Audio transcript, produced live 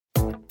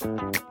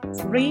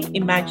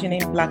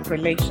Reimagining Black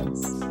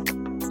Relations,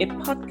 a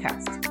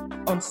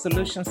podcast on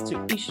solutions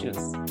to issues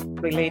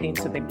relating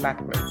to the Black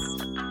race.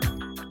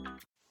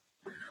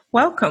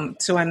 Welcome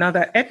to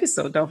another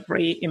episode of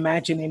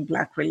Reimagining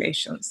Black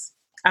Relations.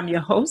 I'm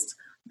your host,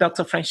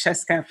 Dr.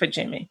 Francesca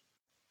Afajimi.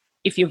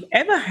 If you've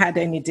ever had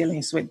any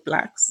dealings with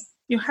Blacks,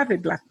 you have a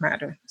Black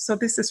matter, so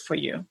this is for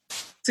you.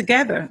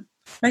 Together,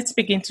 let's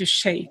begin to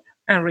shape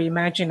and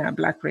reimagine our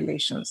Black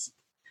relations.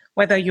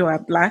 Whether you are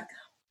Black,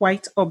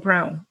 white, or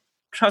brown,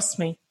 trust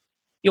me,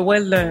 you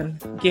will learn,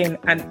 gain,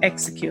 and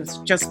execute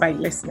just by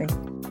listening.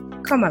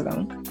 Come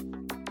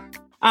along.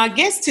 Our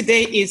guest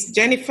today is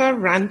Jennifer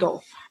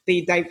Randolph,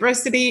 the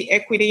Diversity,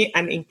 Equity,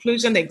 and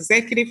Inclusion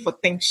Executive for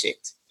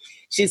ThinkShift.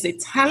 She's a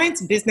talent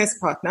business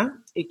partner,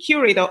 a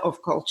curator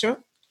of culture,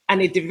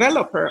 and a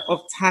developer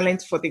of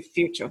talent for the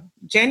future.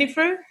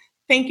 Jennifer,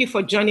 thank you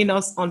for joining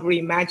us on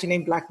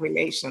Reimagining Black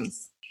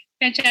Relations.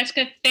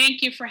 Francesca,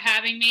 thank you for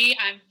having me.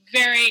 I'm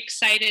very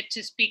excited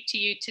to speak to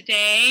you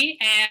today,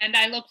 and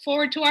I look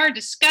forward to our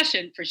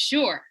discussion for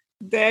sure.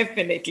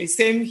 Definitely.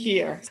 Same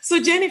here.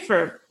 So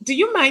Jennifer, do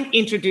you mind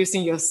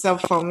introducing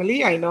yourself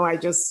formally? I know I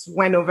just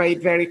went over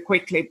it very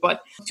quickly,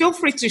 but feel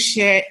free to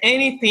share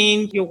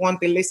anything you want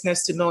the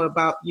listeners to know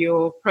about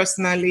you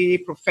personally,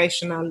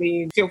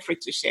 professionally. Feel free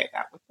to share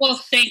that with us. Well,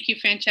 thank you,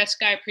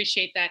 Francesca. I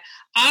appreciate that.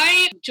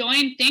 I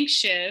joined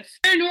ThinkShift.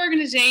 We're an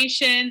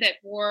organization that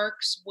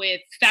works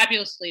with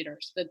fabulous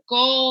leaders. The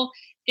goal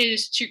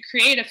is to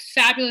create a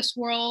fabulous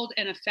world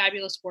and a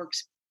fabulous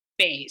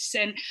workspace.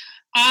 And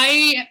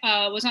I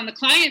was on the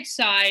client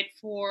side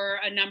for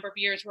a number of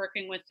years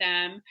working with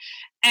them.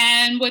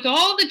 And with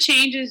all the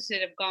changes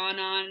that have gone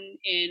on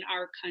in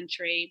our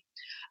country,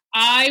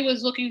 I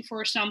was looking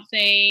for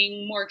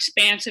something more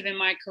expansive in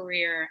my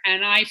career.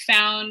 And I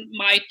found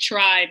my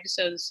tribe,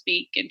 so to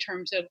speak, in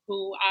terms of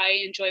who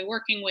I enjoy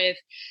working with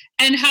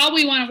and how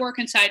we want to work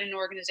inside an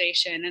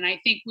organization. And I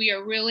think we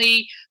are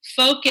really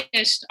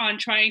focused on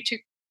trying to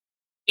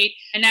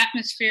an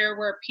atmosphere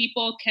where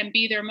people can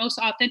be their most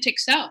authentic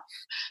self.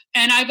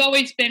 And I've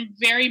always been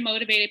very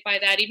motivated by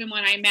that, even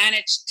when I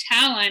managed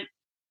talent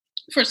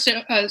for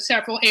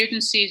several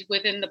agencies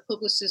within the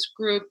Publicis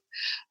Group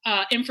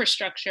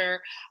infrastructure.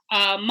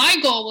 My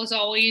goal was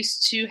always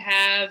to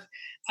have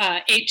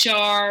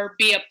HR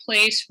be a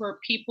place where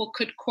people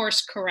could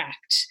course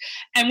correct.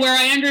 And where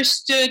I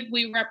understood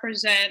we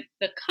represent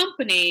the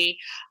company,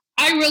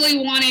 I really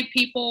wanted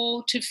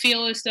people to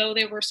feel as though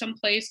they were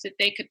someplace that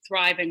they could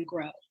thrive and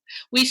grow.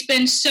 We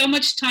spend so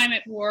much time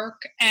at work,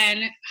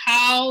 and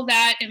how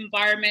that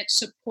environment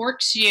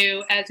supports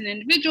you as an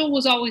individual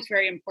was always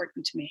very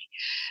important to me.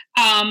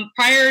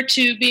 Prior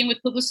to being with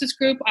Publicis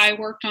Group, I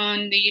worked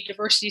on the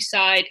diversity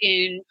side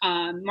in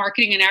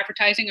marketing and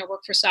advertising. I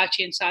worked for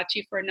Saatchi &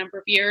 Saatchi for a number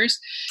of years.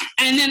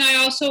 And then I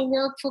also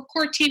worked for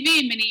Court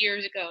TV many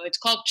years ago. It's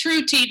called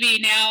True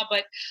TV now,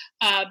 but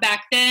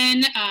back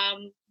then,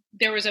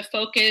 there was a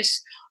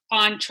focus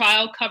on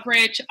trial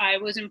coverage. I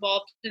was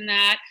involved in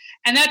that.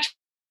 And that's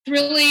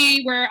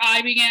really where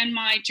I began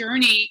my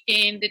journey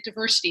in the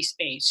diversity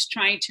space,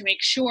 trying to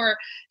make sure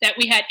that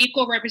we had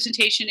equal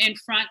representation in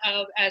front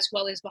of as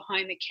well as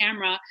behind the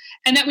camera,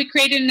 and that we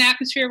created an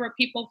atmosphere where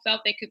people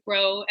felt they could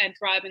grow and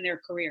thrive in their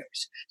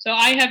careers. So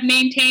I have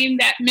maintained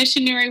that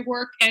missionary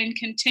work and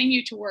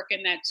continue to work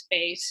in that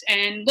space.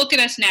 And look at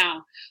us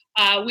now.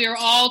 We are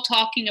all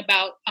talking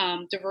about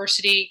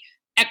diversity,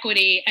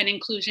 equity, and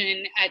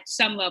inclusion at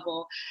some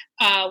level,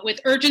 with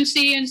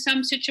urgency in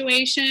some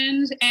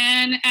situations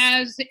and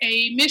as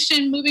a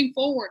mission moving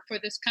forward for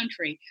this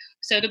country.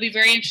 So it'll be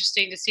very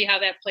interesting to see how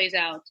that plays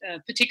out,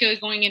 particularly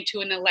going into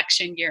an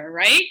election year,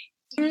 right?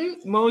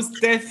 Most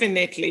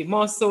definitely,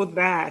 more so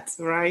that,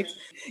 right?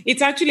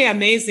 It's actually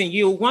amazing.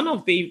 You're one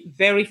of the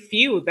very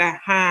few that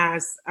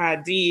has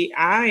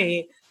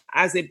DEI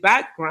as a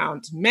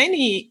background.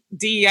 Many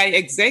DEI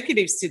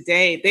executives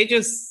today, they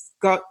just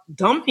got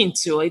dumped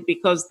into it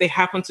because they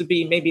happen to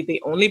be maybe the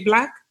only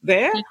Black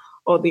there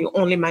or the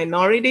only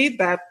minority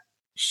that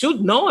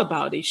should know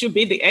about it, should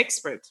be the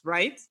expert,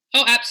 right?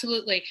 Oh,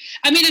 absolutely.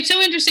 I mean, it's so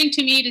interesting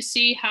to me to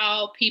see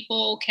how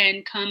people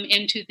can come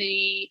into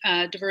the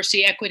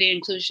diversity, equity,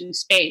 inclusion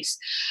space.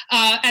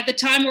 At the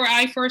time where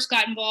I first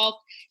got involved,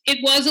 it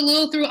was a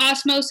little through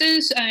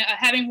osmosis,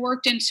 having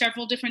worked in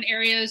several different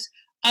areas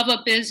of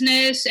a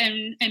business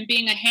and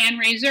being a hand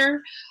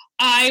raiser.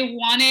 I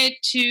wanted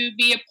to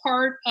be a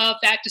part of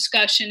that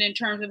discussion in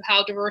terms of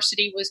how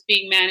diversity was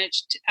being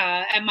managed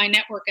at my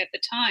network at the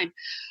time.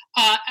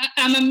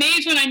 I'm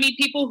amazed when I meet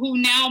people who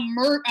now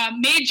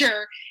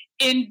major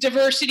in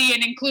diversity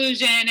and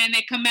inclusion, and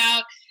they come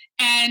out,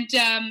 and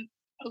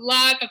a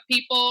lot of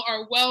people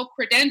are well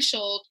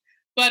credentialed,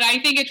 but I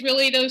think it's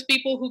really those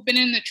people who've been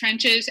in the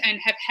trenches and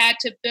have had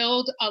to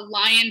build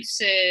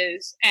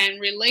alliances and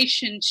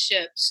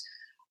relationships,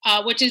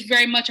 which is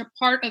very much a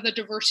part of the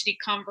diversity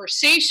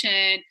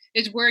conversation,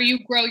 is where you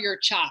grow your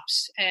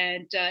chops.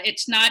 And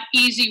it's not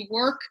easy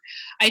work.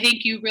 I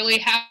think you really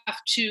have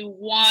to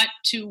want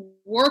to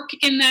work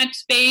in that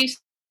space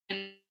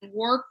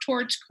work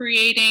towards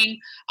creating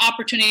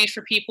opportunities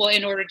for people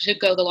in order to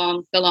go the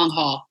long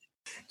haul.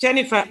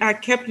 Jennifer, I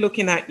kept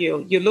looking at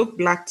you. You look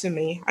Black to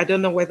me. I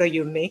don't know whether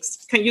you're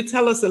mixed. Can you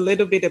tell us a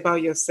little bit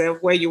about yourself,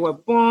 where you were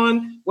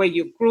born, where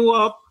you grew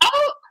up?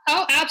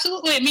 Oh,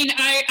 absolutely. I mean,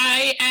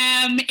 I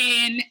am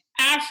an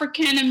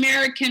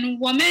African-American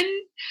woman.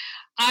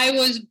 I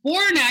was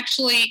born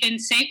actually in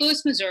St.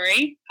 Louis,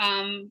 Missouri.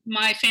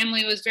 My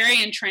family was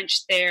very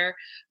entrenched there.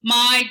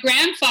 My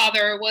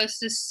grandfather was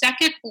the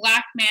second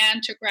Black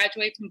man to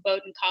graduate from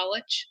Bowdoin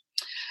College.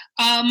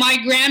 My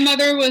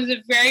grandmother was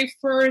the very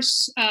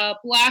first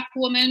Black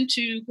woman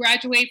to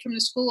graduate from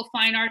the School of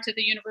Fine Arts at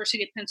the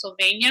University of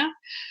Pennsylvania.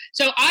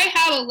 So I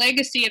have a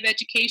legacy of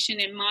education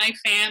in my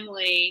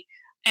family.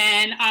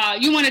 And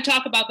you want to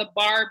talk about the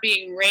bar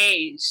being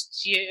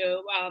raised.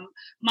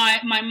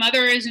 My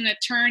mother is an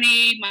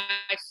attorney. My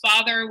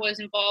father was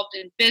involved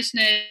in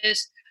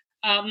business.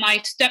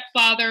 My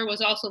stepfather was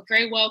also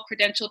very well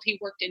credentialed. He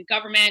worked in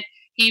government.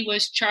 He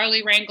was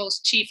Charlie Rangel's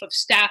chief of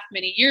staff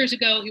many years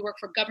ago. He worked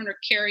for Governor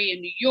Carey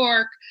in New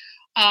York.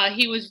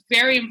 He was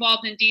very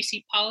involved in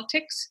DC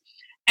politics.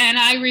 And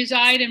I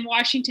reside in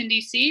Washington,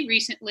 DC,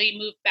 recently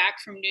moved back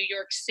from New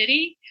York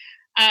City.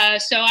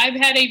 So I've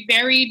had a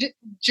varied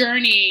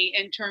journey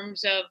in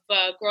terms of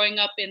growing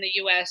up in the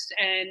U.S.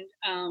 and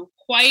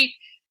quite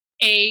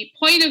a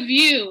point of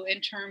view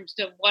in terms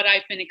of what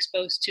I've been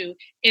exposed to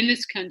in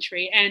this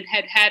country, and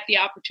had the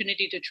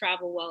opportunity to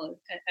travel well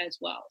as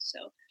well.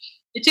 So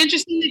it's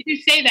interesting that you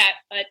say that,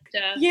 but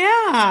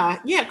yeah,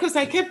 because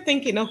I kept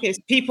thinking, okay,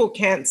 people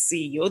can't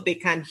see you, they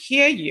can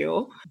hear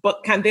you,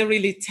 but can they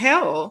really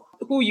tell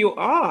who you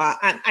are?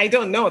 And I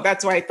don't know.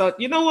 That's why I thought,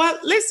 you know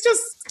what, let's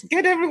just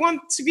get everyone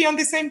to be on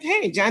the same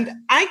page. And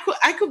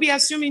I could be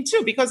assuming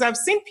too, because I've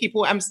seen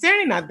people, I'm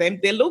staring at them,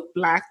 they look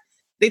Black,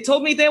 they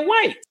told me they're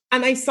white.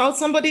 And I saw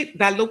somebody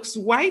that looks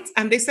white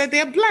and they said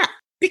they're Black,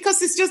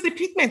 because it's just the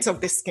pigment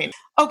of the skin.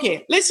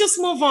 Okay, let's just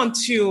move on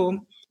to,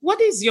 what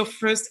is your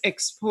first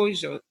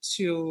exposure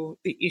to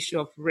the issue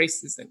of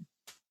racism?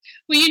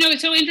 Well,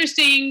 it's so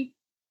interesting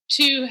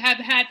to have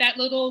had that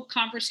little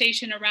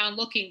conversation around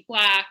looking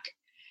Black.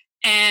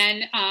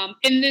 And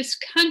in this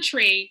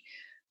country,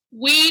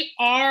 we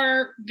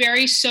are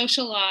very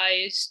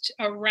socialized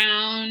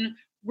around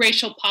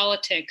racial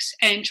politics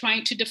and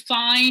trying to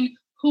define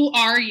who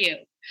are you.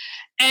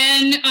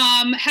 And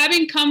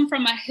having come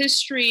from a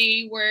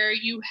history where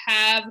you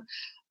have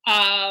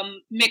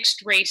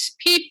mixed race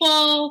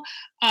people,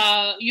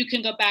 you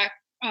can go back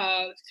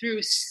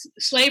through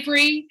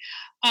slavery.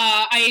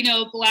 I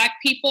know Black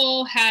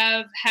people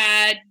have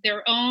had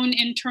their own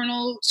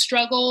internal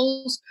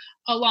struggles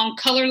along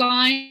color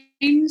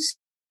lines.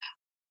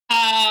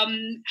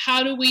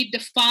 How do we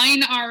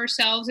define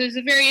ourselves is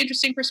a very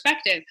interesting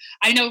perspective.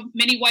 I know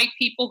many white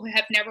people who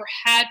have never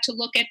had to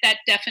look at that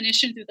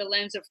definition through the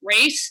lens of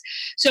race.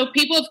 So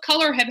people of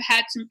color have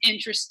had some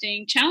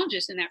interesting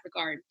challenges in that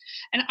regard.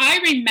 And I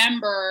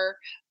remember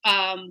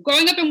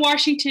growing up in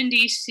Washington,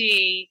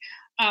 D.C.,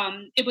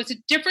 it was a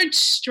different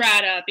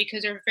strata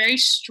because there were very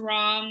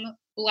strong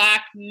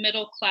Black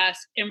middle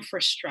class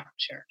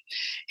infrastructure.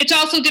 It's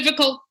also it's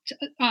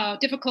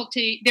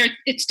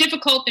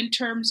difficult in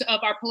terms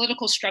of our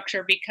political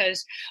structure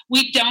because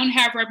we don't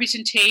have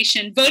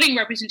voting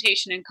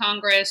representation in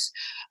Congress.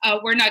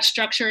 We're not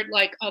structured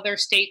like other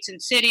states and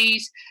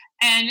cities.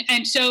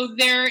 And so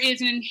there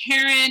is an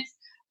inherent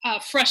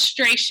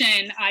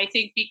frustration, I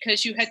think,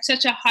 because you had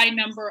such a high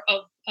number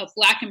of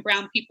Black and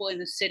brown people in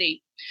the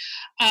city.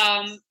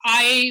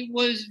 I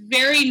was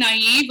very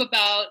naive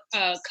about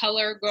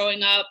color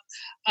growing up,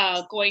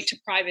 going to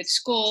private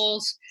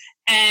schools,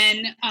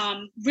 and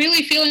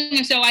really feeling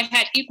as though I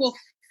had equal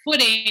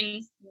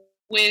footing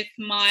with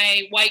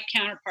my white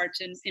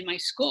counterparts in my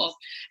school.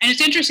 And it's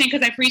interesting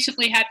because I've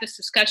recently had this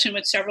discussion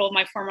with several of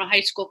my former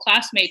high school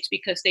classmates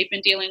because they've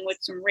been dealing with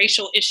some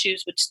racial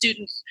issues with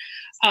students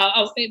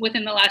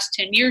within the last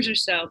 10 years or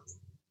so.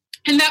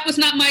 And that was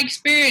not my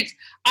experience.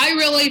 I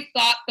really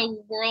thought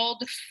the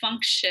world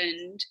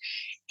functioned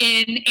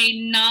in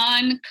a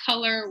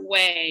non-color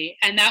way.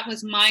 And that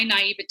was my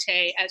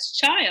naivete as a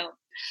child.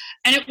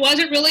 And it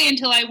wasn't really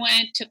until I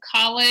went to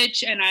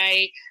college and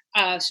I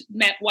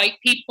met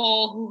white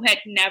people who had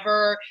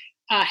never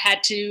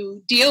had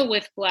to deal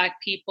with Black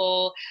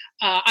people,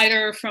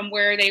 either from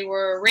where they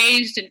were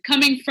raised and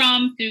coming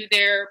from through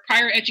their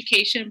prior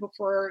education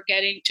before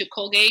getting to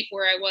Colgate,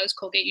 where I was,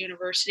 Colgate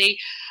University.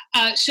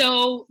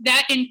 So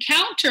that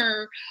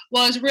encounter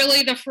was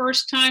really the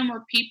first time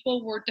where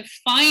people were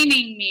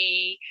defining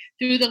me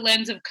through the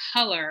lens of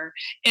color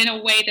in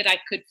a way that I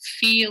could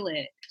feel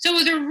it. So it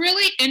was a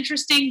really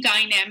interesting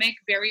dynamic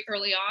very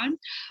early on.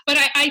 But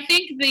I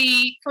think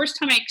the first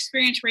time I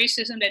experienced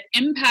racism that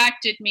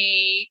impacted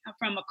me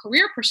from a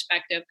career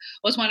perspective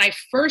was when I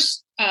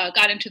first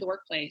got into the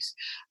workplace.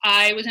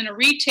 I was in a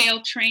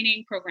retail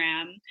training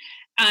program,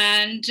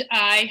 and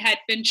I had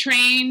been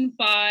trained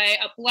by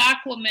a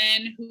Black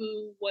woman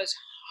who was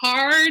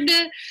hard.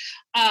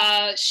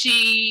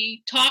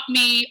 She taught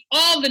me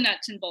all the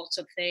nuts and bolts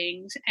of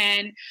things.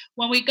 And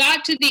when we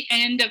got to the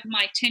end of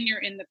my tenure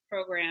in the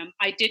program,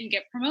 I didn't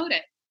get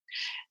promoted.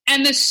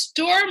 And the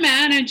store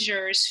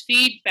manager's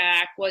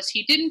feedback was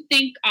he didn't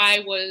think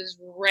I was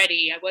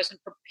ready. I wasn't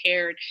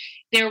prepared.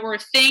 There were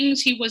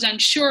things he was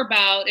unsure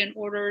about in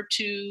order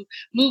to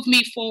move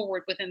me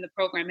forward within the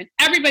program. And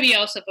everybody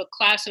else of a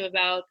class of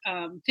about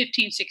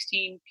 15,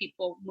 16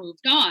 people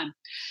moved on.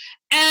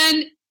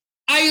 And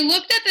I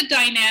looked at the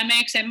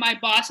dynamics, and my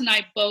boss and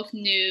I both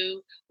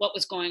knew what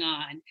was going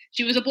on.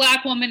 She was a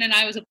Black woman and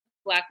I was a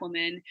Black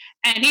woman.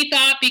 And he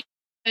thought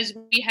because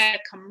we had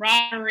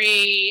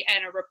camaraderie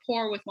and a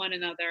rapport with one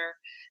another,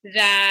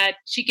 that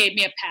she gave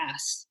me a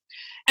pass.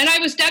 And I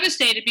was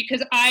devastated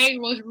because I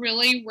was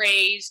really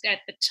raised at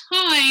the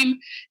time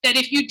that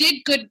if you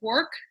did good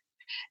work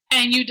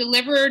and you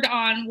delivered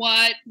on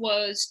what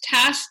was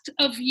tasked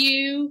of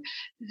you,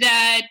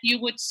 that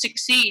you would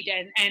succeed.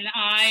 And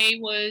I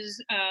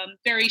was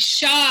very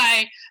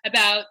shy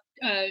about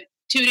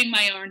tooting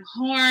my own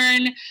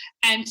horn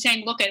and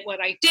saying, look at what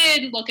I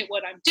did, look at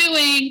what I'm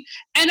doing.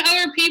 And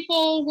other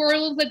people were a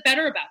little bit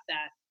better about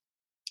that.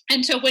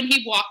 And so when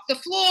he walked the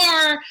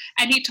floor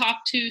and he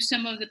talked to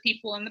some of the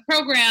people in the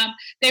program,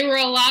 they were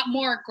a lot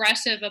more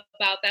aggressive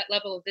about that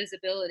level of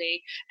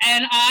visibility.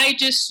 And I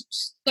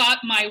just thought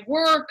my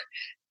work,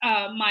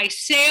 my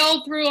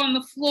sail through on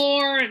the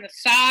floor, and the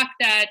fact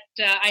that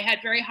I had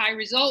very high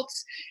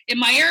results in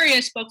my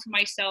area spoke for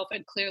myself,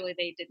 and clearly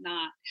they did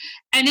not.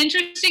 And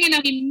interesting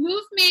enough, he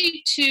moved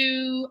me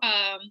to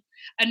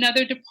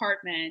another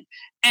department,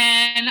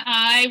 and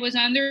I was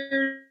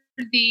under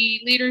the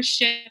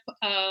leadership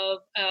of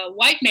a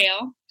white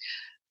male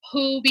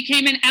who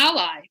became an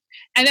ally.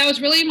 And that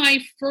was really my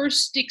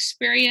first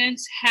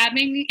experience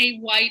having a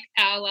white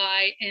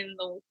ally in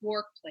the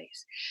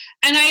workplace.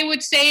 And I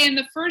would say in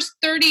the first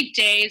 30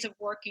 days of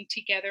working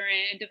together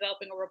and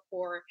developing a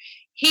rapport,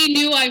 he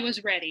knew I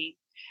was ready.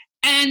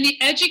 And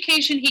the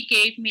education he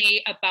gave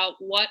me about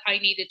what I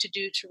needed to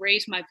do to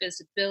raise my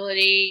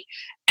visibility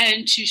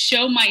and to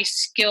show my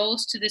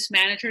skills to this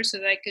manager so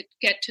that I could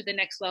get to the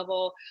next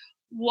level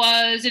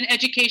was an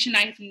education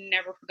I have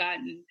never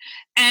forgotten.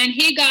 And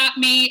he got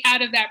me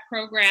out of that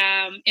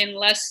program in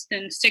less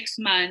than 6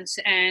 months,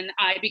 and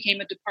I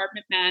became a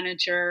department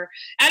manager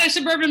at a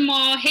suburban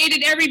mall,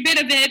 hated every bit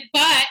of it,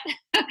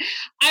 but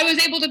I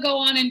was able to go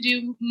on and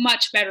do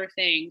much better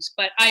things.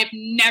 But I've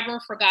never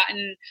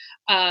forgotten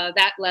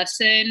that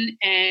lesson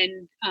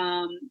and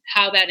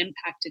how that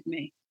impacted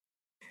me.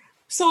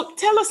 So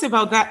tell us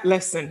about that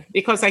lesson,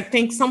 because I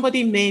think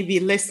somebody may be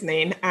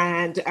listening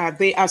and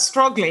they are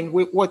struggling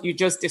with what you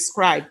just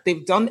described.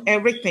 They've done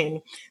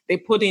everything. They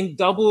put in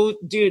double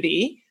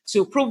duty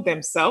to prove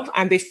themselves,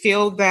 and they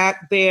feel that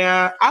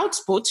their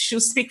output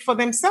should speak for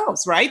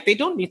themselves, right? They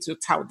don't need to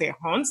tout their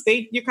horns.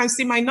 You can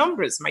see my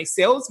numbers, my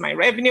sales, my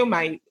revenue,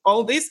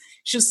 all this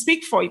should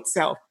speak for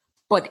itself.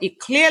 But it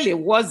clearly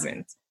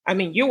wasn't. I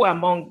mean, you were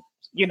among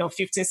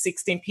 15,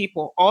 16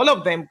 people, all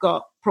of them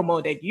got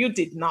promoted. You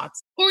did not.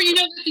 Or,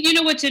 you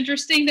know what's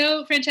interesting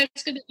though,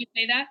 Francesca, that you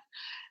say that?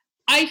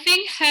 I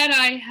think had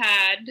I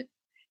had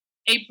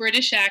a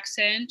British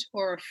accent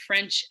or a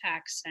French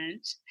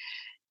accent,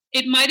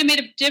 it might have made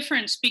a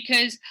difference,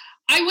 because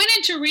I went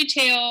into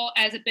retail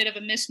as a bit of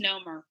a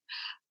misnomer.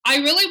 I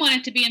really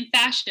wanted to be in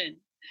fashion.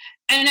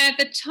 And at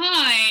the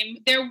time,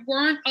 there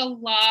weren't a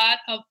lot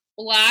of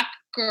Black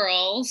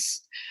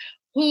girls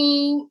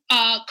who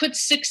could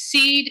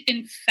succeed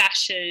in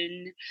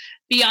fashion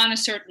beyond a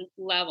certain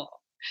level.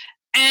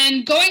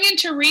 And going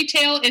into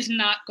retail is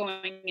not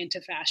going into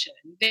fashion.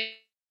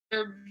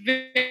 They're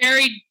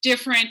very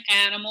different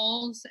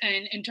animals.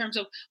 And in terms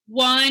of,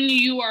 one,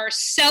 you are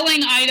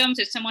selling items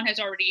that someone has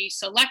already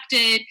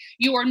selected.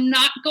 You are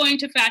not going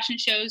to fashion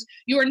shows.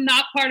 You are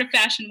not part of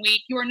Fashion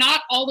Week. You are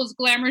not all those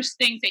glamorous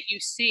things that you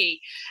see.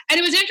 And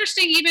it was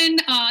interesting, even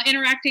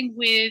interacting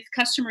with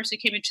customers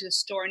that came into the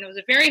store. And it was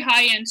a very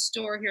high-end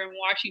store here in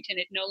Washington.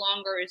 It no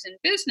longer is in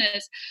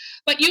business.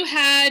 But you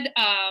had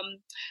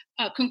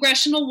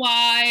congressional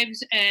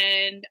wives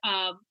and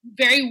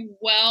very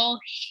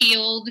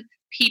well-heeled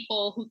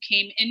people who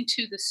came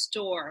into the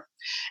store.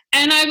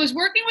 And I was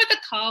working with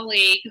a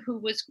colleague who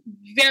was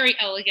very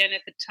elegant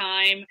at the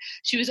time.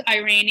 She was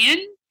Iranian.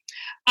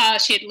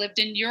 She had lived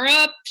in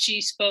Europe. She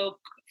spoke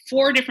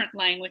 4 different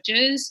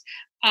languages.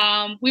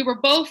 We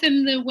were both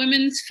in the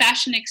women's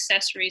fashion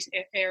accessories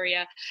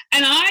area.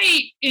 And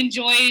I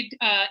enjoyed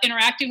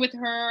interacting with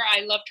her.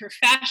 I loved her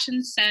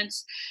fashion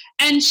sense.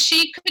 And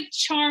she could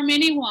charm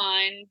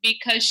anyone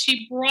because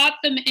she brought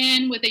them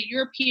in with a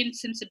European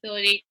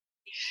sensibility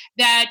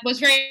that was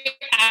very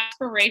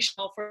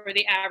aspirational for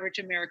the average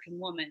American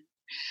woman.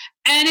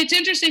 And it's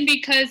interesting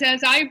because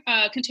as I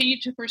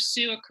continued to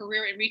pursue a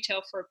career in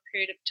retail for a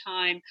period of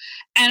time,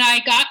 and I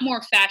got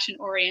more fashion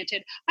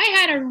oriented, I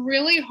had a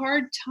really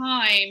hard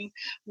time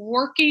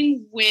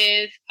working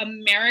with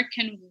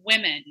American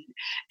women.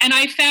 And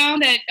I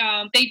found that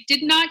they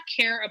did not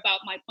care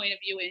about my point of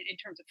view in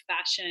terms of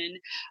fashion,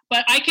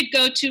 but I could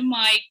go to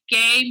my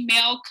gay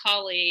male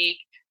colleague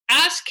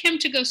ask him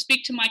to go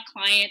speak to my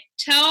client,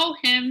 tell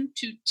him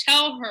to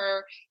tell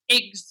her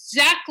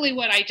exactly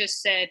what I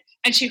just said,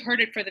 and she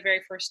heard it for the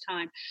very first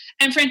time.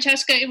 And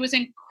Francesca, it was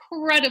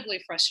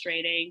incredibly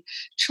frustrating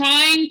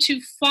trying to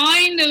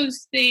find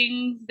those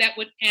things that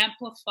would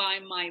amplify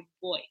my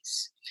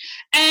voice.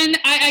 And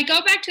I go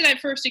back to that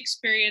first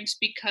experience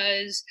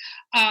because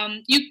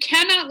you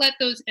cannot let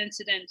those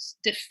incidents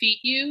defeat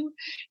you.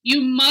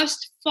 You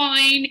must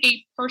find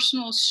a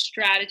personal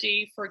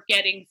strategy for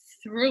getting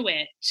through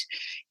it.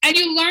 And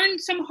you learn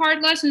some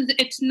hard lessons.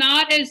 It's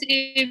not as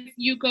if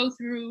you go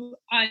through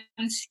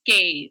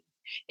unscathed.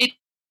 It's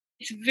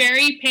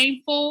very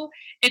painful.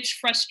 It's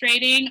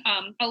frustrating.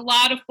 A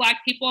lot of Black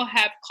people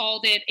have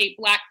called it a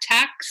Black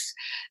tax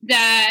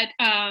that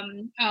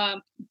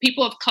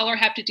people of color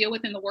have to deal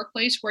with in the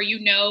workplace, where you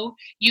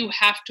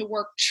have to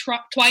work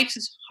twice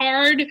as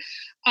hard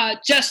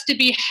just to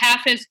be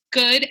half as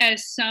good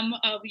as some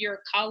of your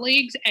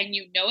colleagues, and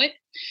you know it.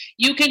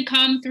 You can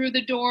come through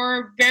the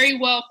door very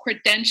well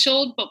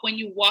credentialed, but when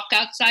you walk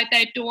outside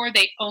that door,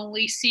 they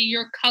only see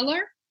your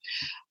color.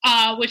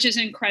 Which is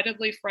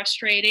incredibly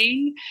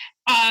frustrating.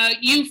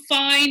 You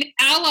find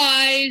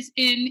allies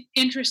in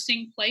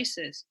interesting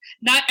places.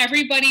 Not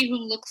everybody who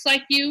looks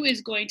like you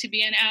is going to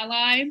be an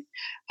ally,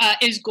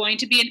 is going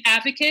to be an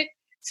advocate.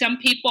 Some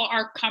people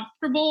are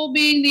comfortable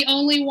being the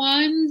only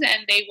ones,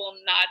 and they will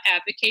not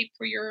advocate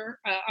for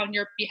on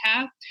your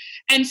behalf.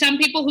 And some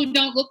people who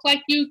don't look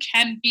like you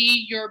can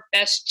be your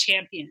best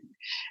champion.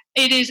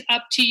 It is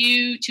up to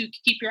you to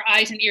keep your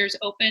eyes and ears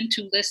open,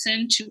 to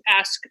listen, to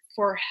ask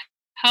for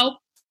help,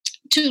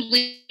 to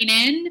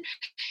lean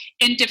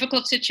in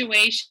difficult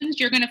situations.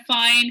 You're going to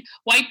find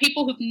white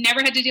people who've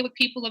never had to deal with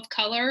people of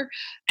color,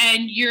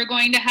 and you're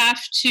going to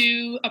have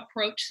to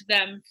approach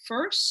them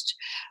first.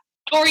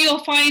 Or you'll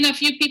find a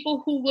few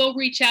people who will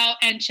reach out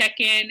and check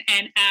in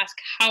and ask,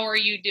 how are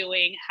you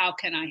doing? How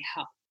can I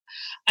help?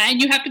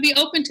 And you have to be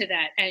open to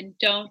that, and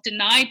don't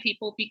deny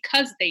people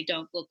because they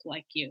don't look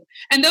like you.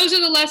 And those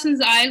are the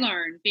lessons I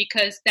learned,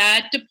 because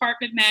that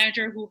department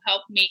manager who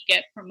helped me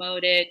get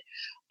promoted,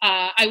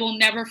 I will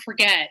never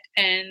forget.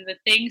 And the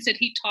things that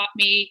he taught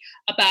me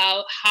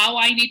about how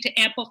I need to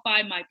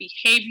amplify my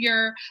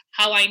behavior,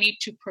 how I need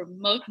to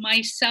promote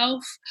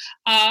myself,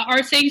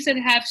 are things that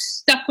have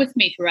stuck with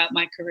me throughout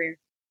my career.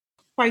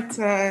 Quite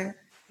a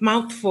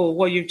mouthful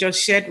what you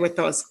just shared with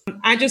us.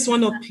 I just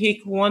want to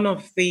pick one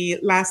of the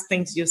last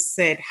things you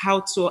said,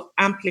 how to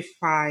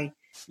amplify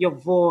your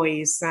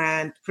voice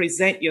and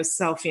present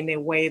yourself in a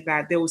way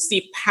that they will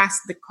see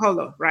past the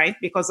color, right?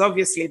 Because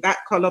obviously that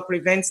color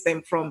prevents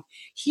them from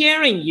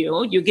hearing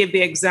you. You give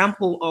the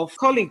example of a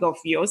colleague of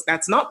yours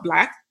that's not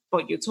Black,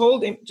 but you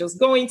told him, just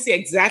go and say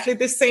exactly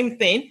the same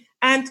thing.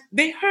 And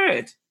they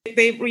heard,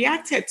 they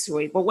reacted to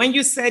it. But when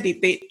you said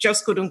it, they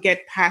just couldn't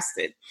get past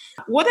it.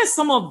 What are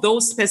some of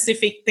those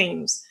specific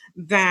things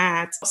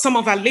that some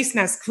of our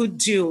listeners could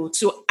do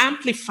to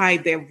amplify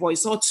their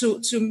voice, or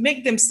to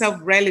make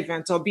themselves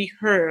relevant or be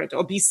heard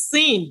or be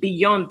seen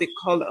beyond the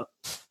color?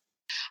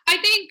 I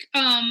think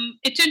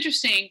it's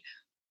interesting.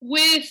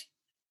 With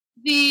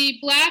the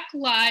Black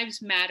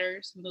Lives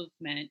Matters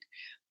movement,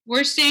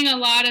 we're seeing a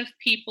lot of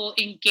people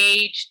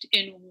engaged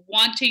in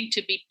wanting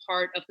to be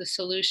part of the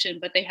solution,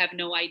 but they have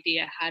no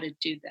idea how to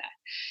do that.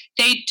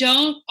 They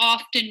don't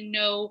often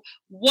know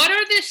what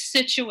are the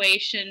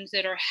situations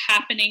that are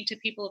happening to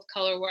people of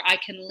color where I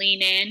can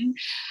lean in.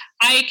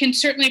 I can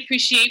certainly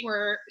appreciate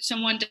where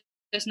someone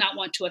does not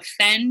want to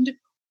offend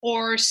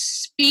or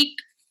speak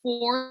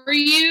for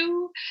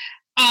you,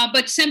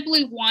 but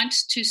simply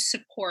wants to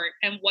support.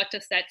 And what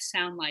does that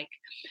sound like?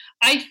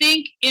 I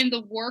think in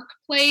the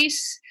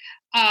workplace,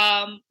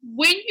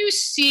 when you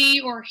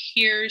see or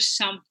hear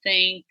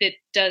something that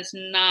does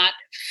not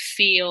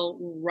feel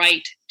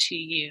right to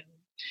you,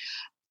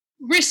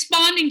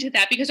 responding to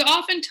that, because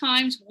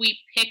oftentimes we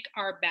pick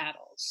our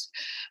battles.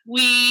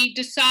 We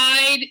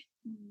decide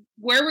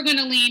where we're going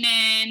to lean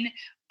in.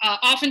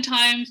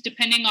 Oftentimes,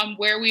 depending on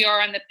where we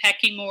are on the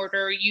pecking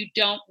order, you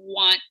don't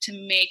want to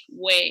make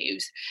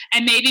waves.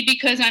 And maybe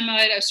because I'm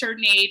at a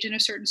certain age and a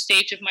certain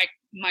stage of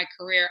my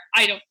career,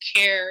 I don't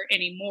care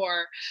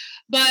anymore.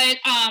 But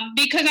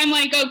because I'm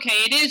like, okay,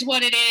 it is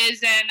what it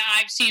is, and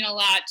I've seen a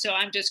lot, so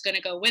I'm just going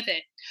to go with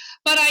it.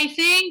 But I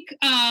think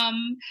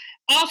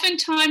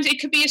oftentimes it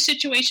could be a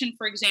situation,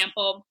 for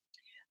example,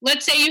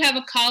 let's say you have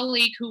a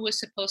colleague who was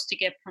supposed to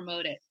get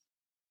promoted.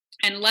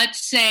 And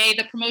let's say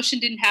the promotion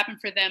didn't happen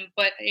for them,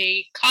 but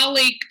a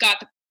colleague got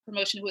the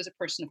promotion who was a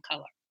person of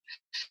color.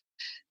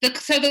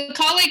 So the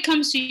colleague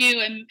comes to you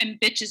and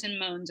bitches and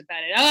moans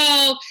about it.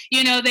 Oh,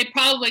 they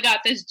probably got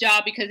this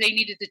job because they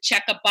needed to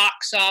check a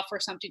box off or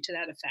something to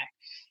that effect.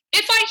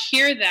 If I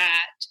hear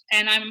that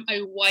and I'm a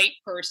white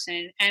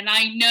person and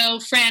I know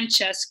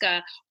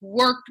Francesca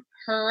worked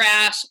her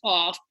ass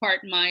off,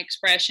 pardon my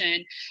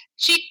expression,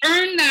 she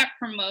earned that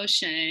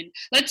promotion.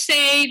 Let's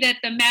say that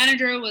the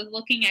manager was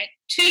looking at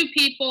two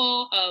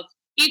people of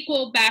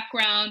equal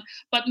background,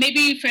 but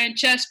maybe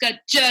Francesca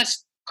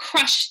just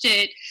crushed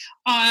it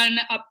on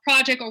a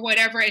project or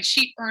whatever, and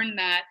she earned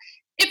that.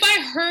 If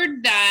I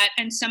heard that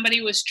and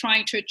somebody was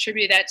trying to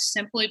attribute that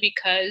simply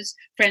because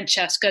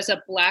Francesca's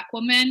a Black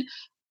woman,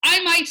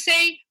 I might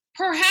say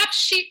perhaps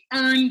she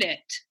earned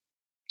it,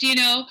 you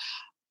know,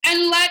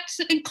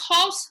 and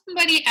call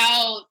somebody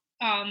out,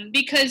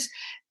 because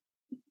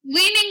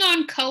leaning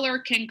on color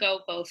can go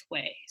both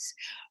ways.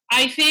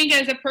 I think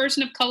as a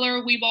person of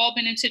color, we've all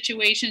been in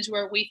situations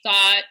where we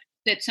thought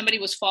that somebody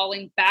was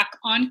falling back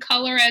on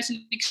color as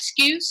an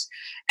excuse.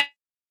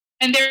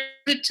 And there's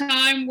a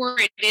time where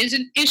it is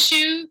an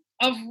issue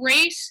of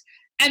race,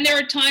 and there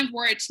are times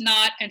where it's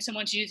not, and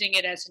someone's using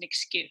it as an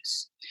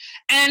excuse.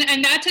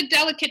 And that's a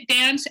delicate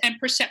dance, and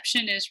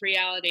perception is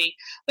reality.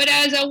 But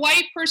as a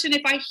white person,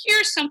 if I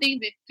hear something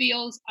that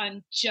feels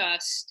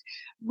unjust,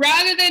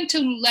 rather than to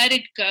let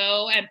it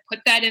go and put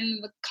that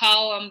in the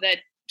column that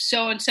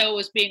so-and-so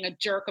was being a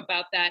jerk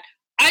about that,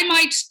 I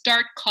might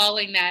start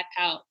calling that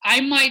out.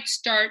 I might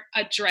start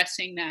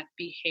addressing that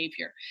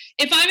behavior.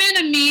 If I'm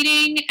in a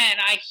meeting and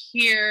I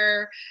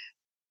hear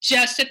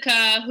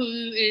Jessica, who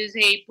is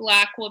a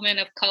Black woman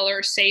of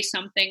color, say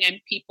something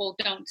and people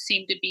don't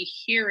seem to be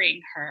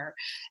hearing her,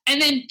 and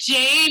then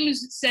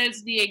James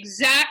says the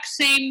exact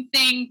same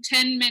thing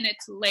 10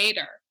 minutes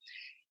later,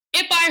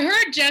 if I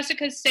heard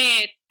Jessica say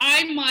it,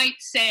 I might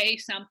say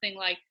something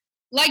like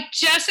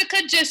Jessica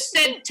just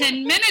said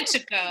 10 minutes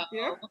ago.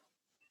 Yeah.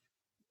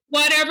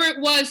 Whatever it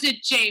was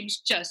that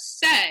James just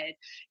said.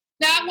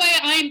 That way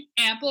I'm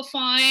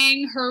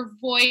amplifying her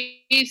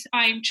voice.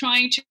 I'm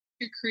trying to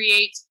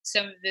create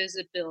some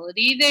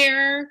visibility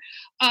there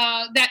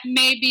that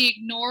may be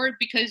ignored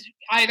because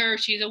either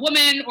she's a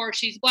woman or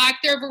she's Black.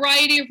 There are a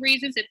variety of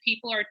reasons that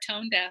people are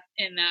tone deaf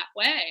in that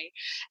way.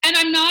 And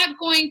I'm not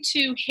going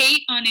to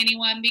hate on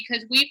anyone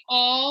because we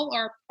all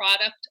are a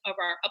product of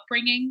our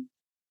upbringing.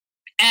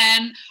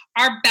 And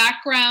our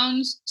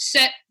backgrounds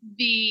set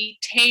the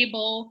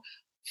table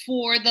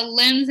for the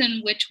lens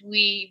in which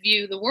we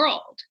view the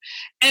world.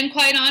 And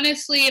quite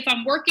honestly, if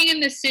I'm working in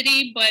the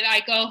city, but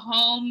I go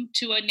home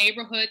to a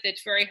neighborhood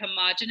that's very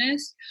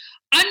homogenous,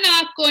 I'm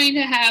not going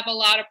to have a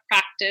lot of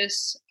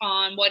practice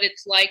on what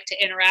it's like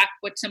to interact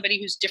with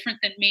somebody who's different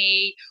than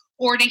me,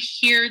 or to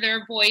hear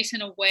their voice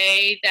in a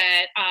way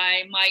that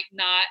I might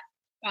not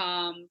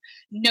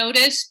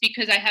notice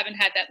because I haven't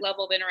had that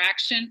level of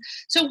interaction.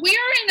 So we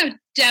are in a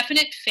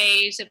definite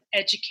phase of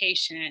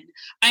education.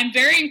 I'm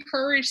very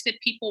encouraged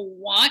that people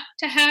want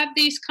to have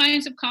these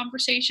kinds of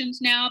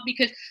conversations now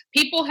because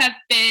people have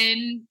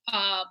been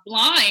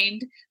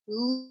blind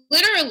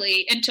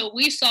literally until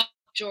we saw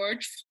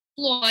George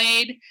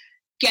Floyd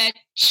get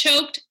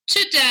choked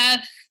to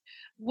death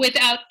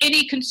without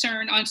any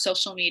concern on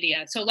social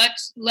media. So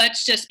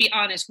let's just be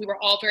honest. We were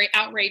all very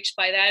outraged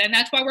by that. And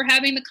that's why we're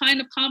having the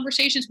kind of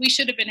conversations we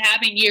should have been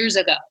having years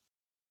ago,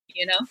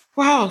 you know?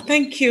 Wow,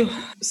 thank you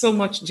so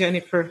much,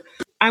 Jennifer.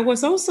 I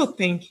was also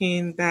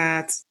thinking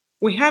that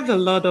we have a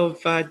lot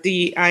of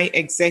DEI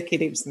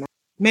executives now.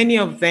 Many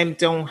of them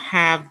don't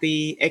have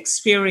the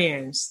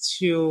experience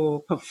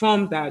to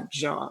perform that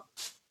job.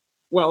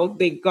 Well,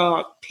 they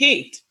got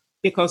paid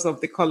because of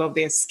the color of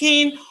their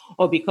skin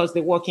or because they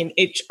work in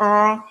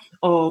HR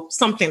or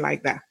something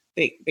like that.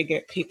 They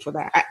get paid for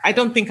that. I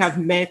don't think I've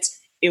met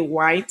a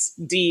white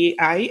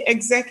DEI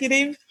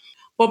executive.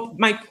 But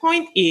my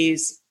point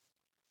is,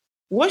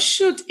 what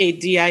should a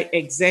DEI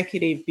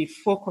executive be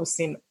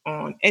focusing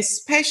on?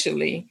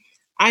 Especially,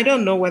 I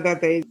don't know whether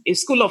there's a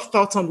school of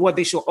thought on what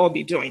they should all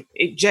be doing,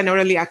 a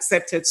generally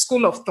accepted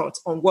school of thought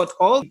on what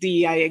all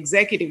DEI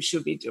executives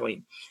should be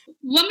doing.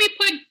 Let me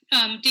put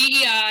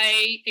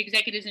DEI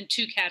executives in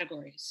two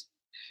categories.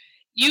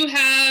 You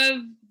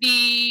have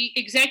the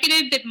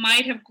executive that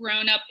might have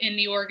grown up in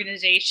the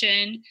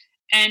organization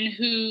and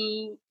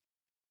who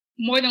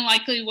more than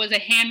likely was a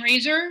hand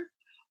raiser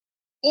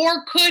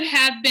or could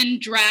have been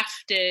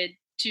drafted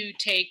to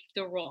take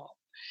the role.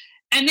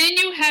 And then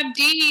you have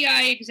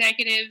DEI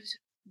executives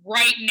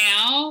right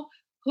now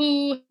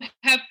who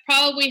have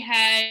probably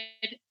had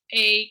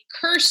a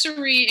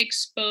cursory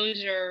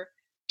exposure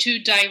to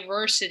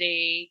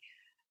diversity,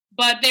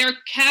 but they're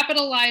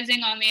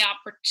capitalizing on the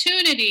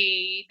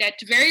opportunity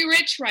that's very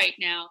rich right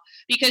now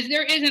because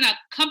there isn't a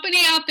company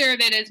out there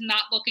that is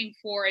not looking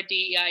for a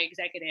DEI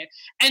executive.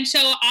 And so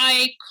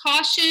I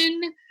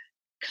caution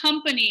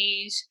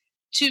companies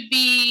to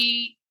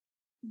be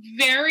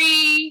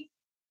very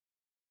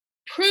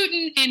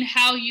prudent in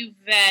how you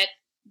vet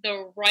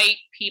the right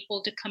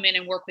people to come in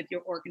and work with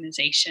your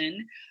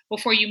organization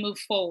before you move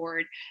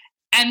forward.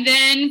 And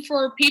then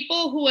for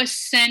people who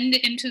ascend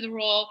into the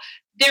role,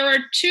 there are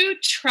two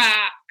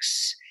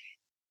tracks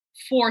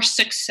for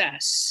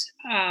success.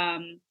 Not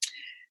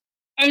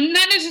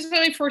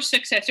necessarily for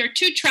success. There are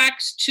two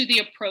tracks to the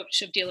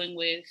approach of dealing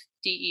with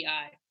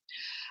DEI.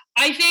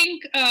 I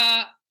think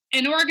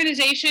an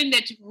organization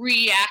that's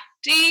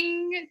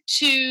reacting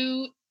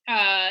to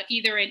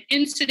either an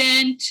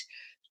incident,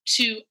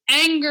 to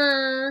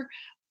anger,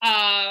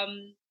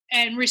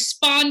 and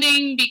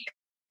responding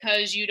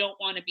because you don't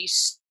want to be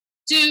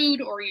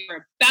sued or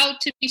you're about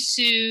to be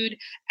sued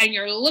and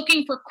you're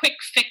looking for quick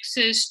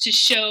fixes to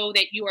show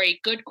that you are a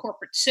good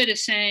corporate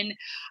citizen,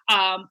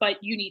 but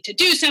you need to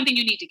do something,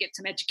 you need to get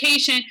some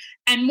education.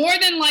 And more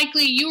than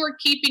likely, you are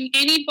keeping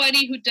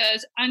anybody who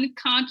does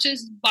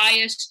unconscious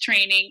bias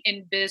training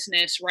in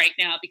business right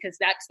now because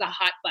that's the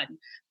hot button.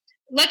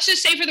 Let's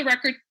just say for the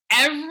record,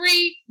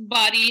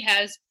 everybody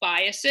has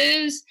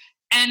biases,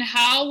 and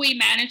how we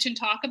manage and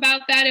talk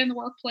about that in the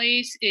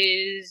workplace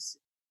is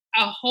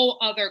a whole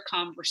other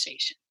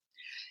conversation.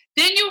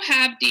 Then you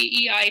have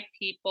DEI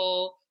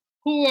people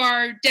who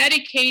are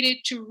dedicated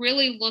to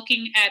really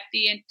looking at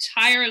the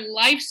entire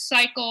life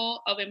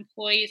cycle of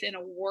employees in a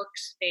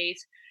workspace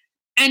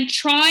and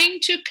trying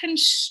to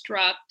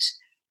construct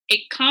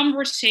a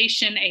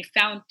conversation, a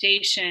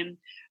foundation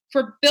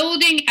for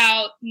building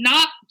out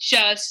not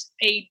just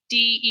a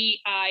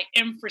DEI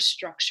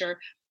infrastructure,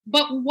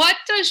 but what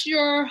does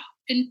your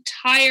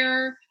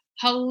entire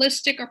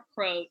holistic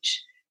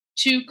approach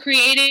to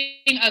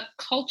creating a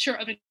culture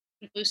of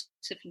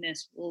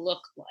inclusiveness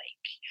look like?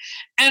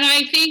 And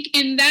I think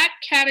in that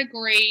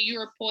category, you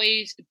are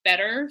poised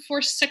better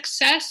for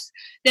success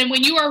than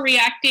when you are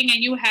reacting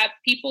and you have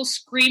people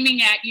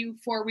screaming at you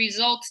for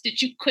results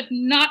that you could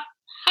not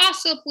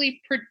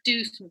possibly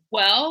produce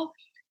well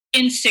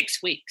in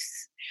 6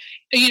 weeks.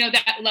 You know,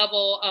 that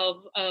level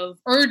of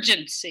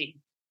urgency.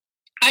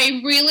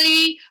 I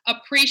really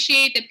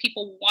appreciate that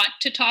people want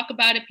to talk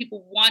about it.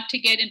 People want to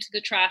get into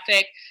the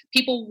traffic.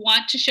 People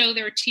want to show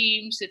their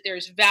teams that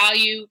there's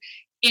value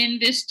in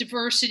this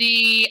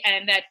diversity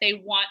and that they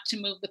want to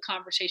move the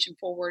conversation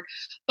forward.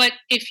 But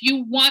if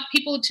you want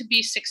people to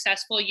be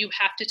successful, you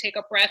have to take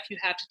a breath, you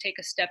have to take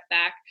a step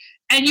back,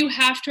 and you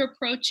have to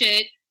approach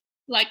it,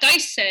 like I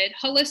said,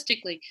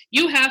 holistically.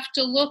 You have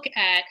to look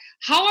at,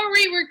 how are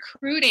we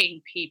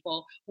recruiting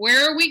people?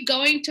 Where are we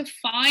going to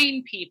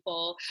find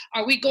people?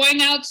 Are we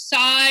going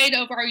outside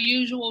of our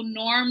usual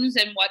norms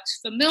and what's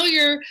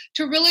familiar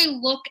to really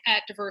look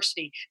at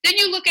diversity? Then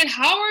you look at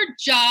how are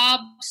job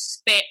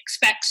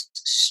specs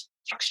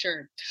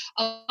structured.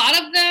 A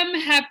lot of them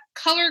have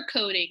color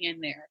coding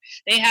in there.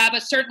 They have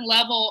a certain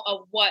level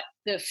of what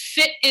the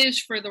fit is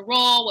for the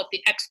role, what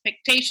the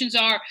expectations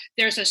are.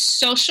 There's a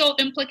social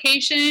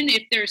implication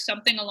if there's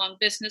something along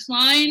business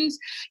lines,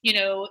 you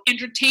know,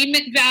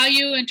 entertainment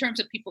value in terms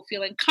of people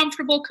feeling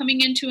comfortable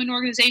coming into an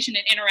organization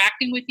and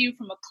interacting with you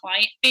from a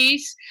client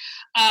base.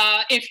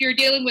 If you're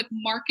dealing with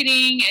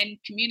marketing and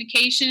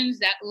communications,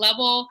 that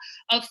level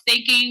of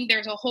thinking,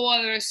 there's a whole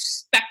other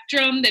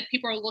spectrum that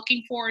people are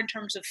looking for in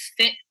terms of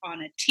fit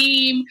on a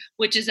team,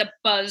 which is a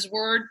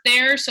buzzword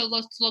there. So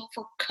let's look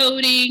for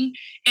coding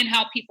and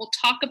how people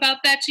talk about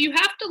that. So you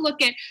have to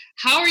look at,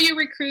 how are you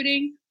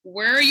recruiting?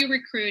 Where are you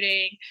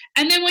recruiting?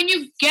 And then when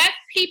you get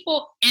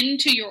people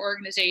into your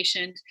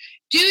organization,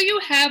 do you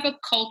have a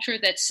culture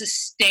that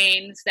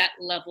sustains that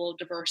level of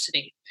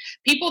diversity?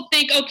 People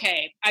think,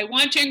 okay, I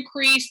want to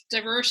increase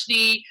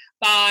diversity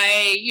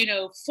by,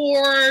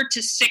 4 to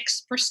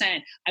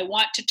 6%. I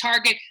want to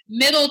target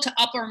middle to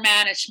upper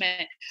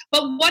management.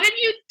 But what have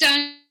you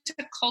done to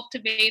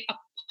cultivate a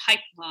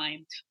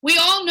pipeline? We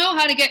all know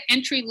how to get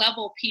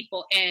entry-level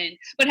people in,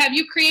 but have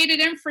you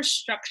created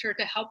infrastructure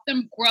to help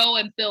them grow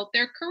and build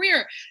their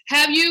career?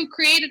 Have you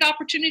created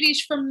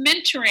opportunities for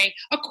mentoring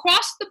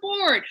across the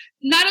board,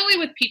 not only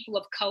with people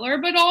of color,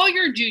 but all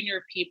your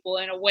junior people,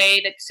 in a way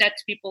that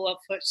sets people up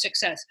for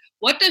success?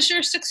 What does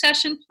your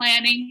succession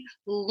planning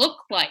look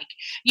like?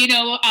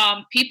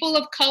 People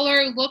of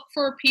color look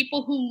for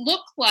people who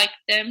look like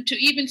them to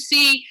even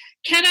see,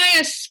 can I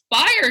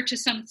aspire to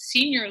some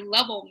senior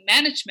level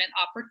management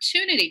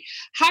opportunity?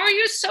 How are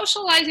you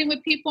socializing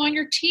with people on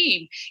your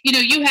team?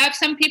 You have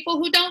some people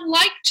who don't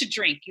like to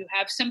drink. You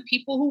have some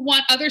people who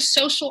want other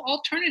social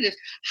alternatives.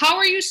 How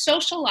are you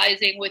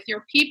socializing with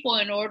your people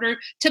in order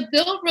to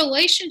build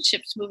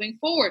relationships moving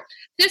forward?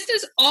 This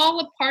is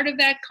all a part of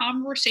that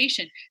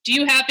conversation. Do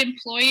you have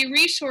employee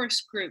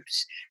resource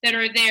groups that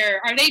are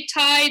there? Are they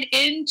tied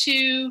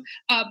into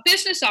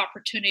business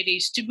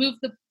opportunities to move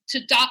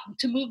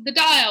the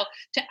dial,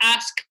 to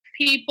ask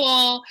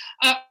people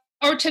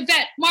or to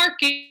vet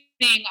marketing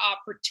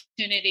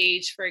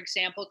opportunities, for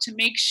example, to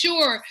make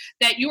sure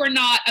that you are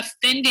not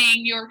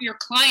offending your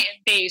client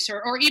base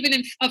or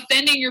even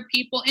offending your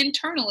people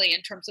internally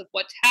in terms of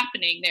what's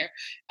happening there.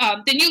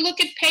 Then you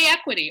look at pay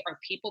equity. Are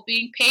people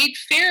being paid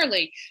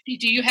fairly?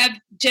 Do you have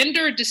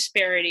gender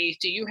disparities?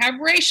 Do you have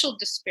racial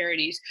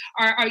disparities?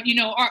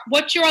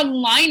 What's your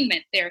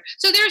alignment there?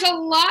 So there's a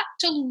lot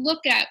to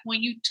look at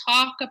when you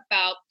talk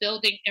about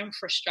building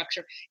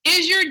infrastructure.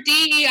 Is your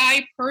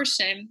DEI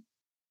person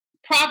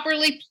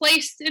properly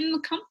placed in the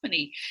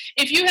company?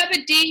 If you have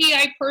a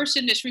DEI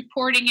person that's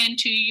reporting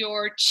into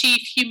your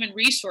chief human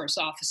resource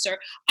officer,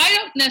 I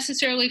don't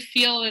necessarily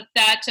feel that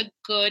that's a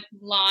good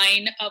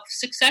line of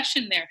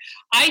succession there.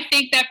 I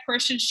think that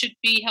person should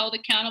be held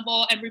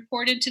accountable and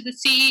report into the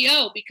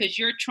CEO because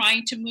you're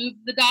trying to move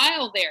the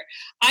dial there.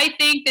 I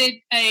think that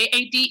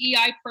a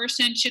DEI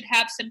person should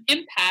have some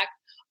impact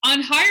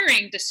on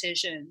hiring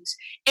decisions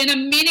in a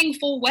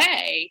meaningful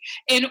way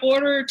in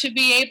order to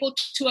be able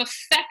to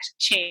affect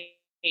change.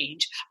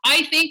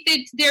 I think that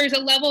there's a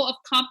level of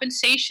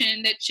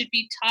compensation that should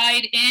be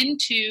tied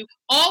into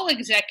all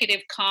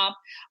executive comp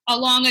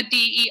along a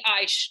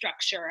DEI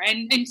structure.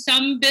 And in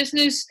some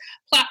business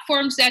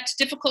platforms, that's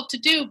difficult to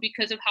do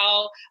because of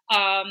how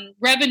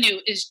revenue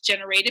is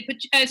generated. But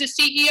as a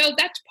CEO,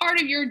 that's part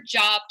of your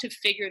job to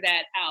figure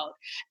that out.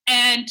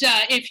 And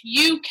if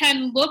you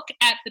can look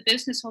at the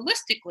business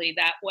holistically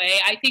that way,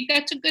 I think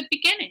that's a good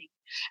beginning.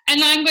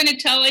 And I'm going to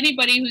tell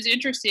anybody who's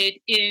interested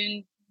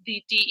in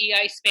the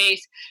DEI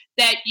space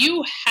that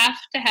you have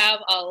to have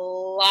a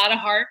lot of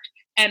heart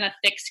and a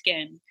thick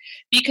skin,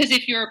 because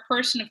if you're a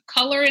person of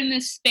color in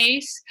this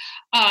space,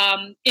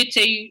 it's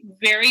a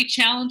very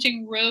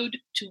challenging road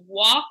to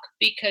walk,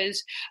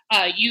 because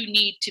you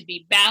need to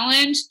be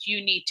balanced, you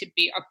need to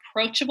be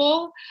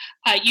approachable,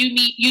 you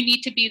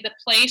need to be the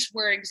place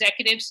where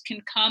executives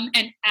can come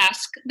and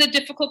ask the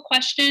difficult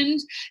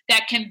questions,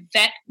 that can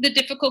vet the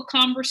difficult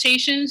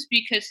conversations,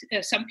 because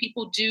some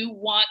people do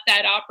want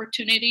that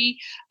opportunity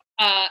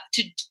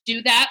to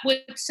do that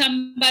with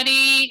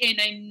somebody in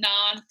a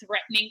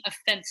non-threatening,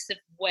 offensive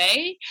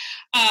way.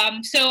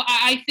 So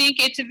I think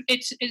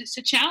it's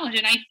a challenge,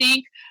 and I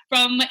think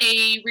from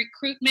a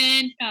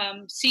recruitment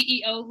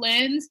CEO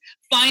lens,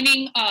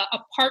 finding a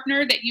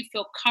partner that you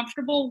feel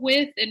comfortable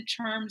with in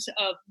terms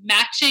of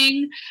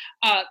matching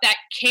that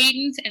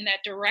cadence and that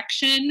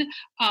direction.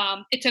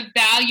 It's a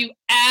value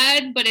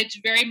add, but it's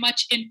very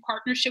much in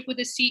partnership with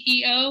a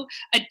CEO.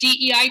 A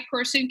DEI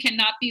person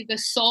cannot be the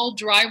sole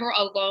driver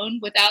alone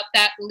without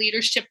that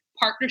leadership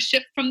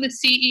partnership from the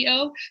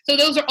CEO. So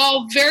those are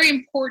all very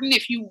important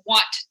if you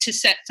want to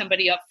set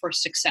somebody up for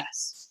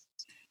success.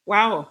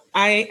 Wow.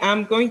 I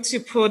am going to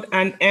put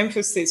an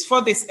emphasis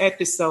for this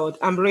episode.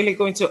 I'm really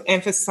going to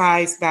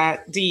emphasize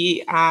that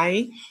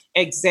DEI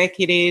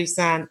executives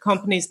and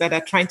companies that are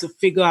trying to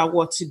figure out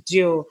what to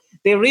do,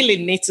 they really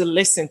need to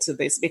listen to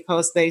this,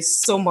 because there's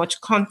so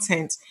much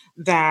content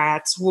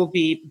that will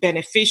be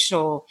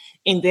beneficial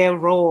in their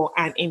role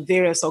and in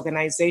various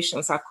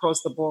organizations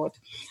across the board.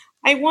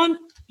 I want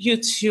you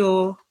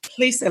to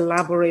please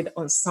elaborate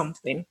on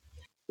something.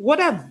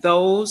 What are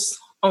those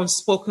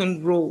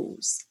unspoken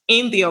rules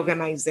in the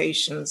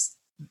organizations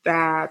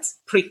that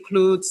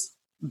precludes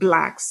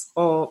Blacks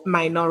or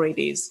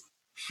minorities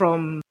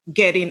from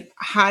getting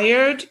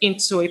hired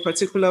into a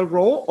particular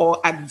role or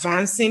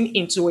advancing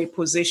into a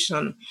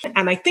position?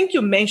 And I think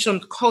you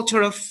mentioned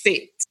cultural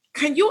fit.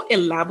 Can you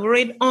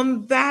elaborate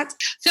on that?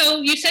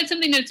 So you said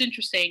something that's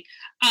interesting.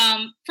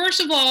 First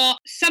of all,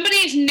 somebody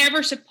is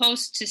never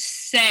supposed to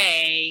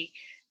say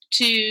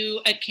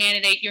to a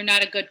candidate, you're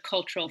not a good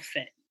cultural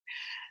fit.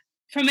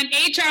 From an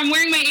HR, I'm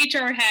wearing my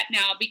HR hat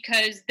now,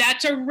 because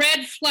that's a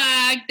red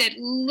flag that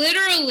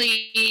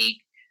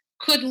literally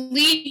could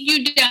lead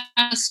you down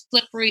a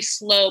slippery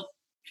slope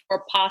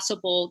for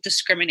possible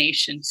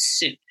discrimination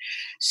suit.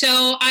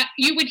 So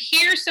you would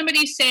hear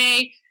somebody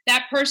say,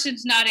 that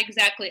person's not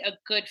exactly a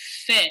good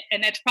fit.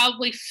 And that's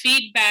probably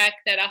feedback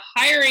that a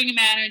hiring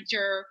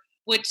manager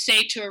would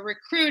say to a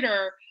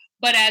recruiter,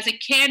 but as a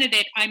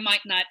candidate, I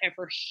might not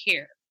ever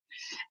hear.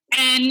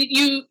 And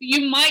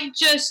you might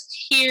just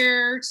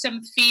hear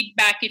some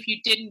feedback if you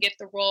didn't get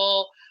the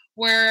role,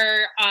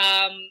 where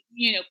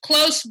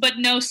close but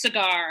no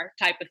cigar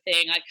type of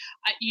thing. Like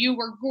you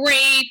were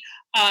great,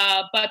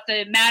 but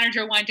the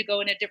manager wanted to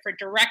go in a different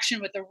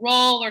direction with the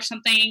role, or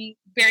something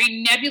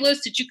very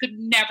nebulous that you could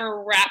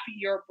never wrap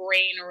your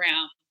brain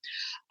around.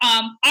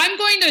 I'm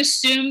going to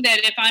assume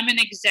that if I'm an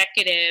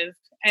executive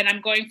and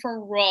I'm going for a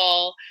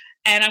role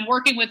and I'm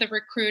working with a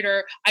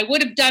recruiter, I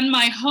would have done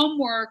my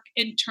homework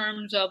in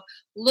terms of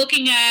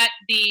looking at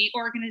the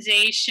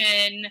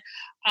organization,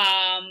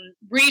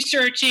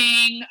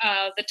 researching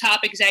the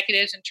top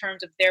executives in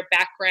terms of their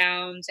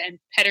backgrounds and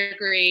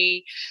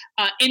pedigree,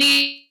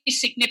 any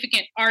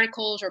significant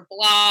articles or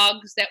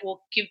blogs that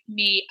will give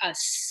me a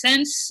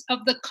sense of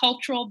the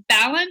cultural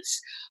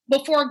balance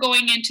before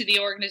going into the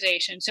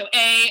organization. So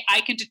A, I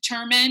can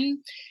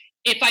determine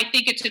if I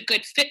think it's a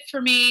good fit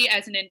for me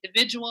as an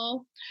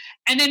individual.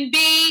 And then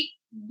B,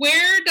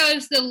 where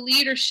does the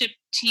leadership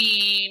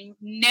team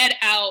net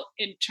out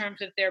in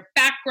terms of their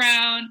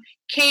background,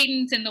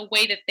 cadence, and the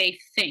way that they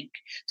think?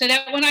 So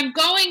that when I'm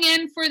going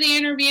in for the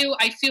interview,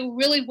 I feel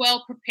really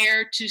well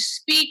prepared to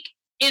speak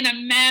in a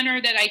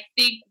manner that I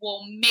think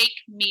will make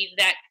me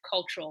that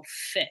cultural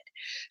fit.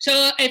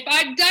 So if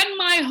I've done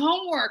my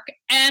homework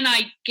and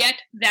I get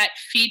that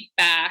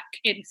feedback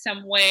in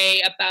some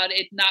way about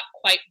it not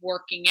quite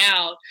working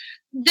out,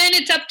 then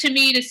it's up to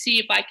me to see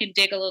if I can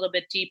dig a little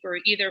bit deeper,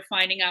 either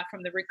finding out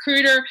from the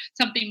recruiter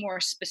something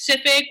more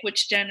specific,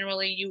 which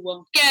generally you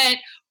won't get,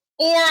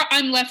 or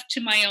I'm left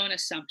to my own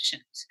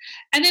assumptions.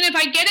 And then if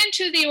I get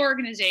into the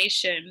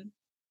organization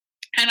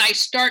and I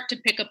start to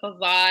pick up a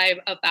vibe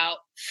about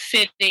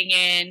fitting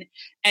in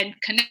and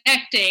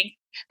connecting,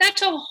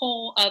 That's a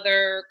whole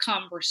other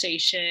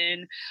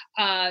conversation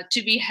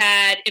to be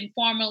had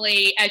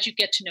informally as you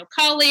get to know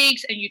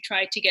colleagues and you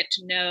try to get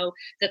to know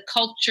the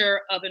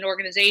culture of an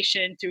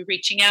organization through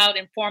reaching out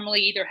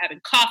informally, either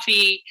having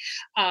coffee,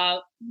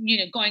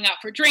 going out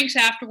for drinks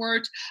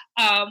afterwards,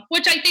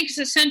 which I think is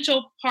an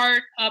essential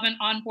part of an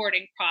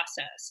onboarding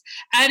process.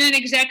 At an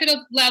executive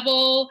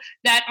level,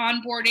 that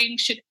onboarding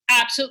should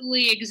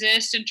absolutely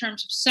exist in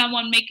terms of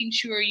someone making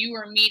sure you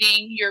are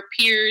meeting your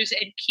peers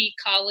and key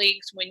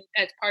colleagues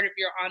as part of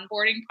your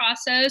onboarding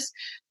process.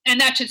 And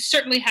that should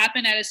certainly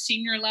happen at a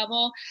senior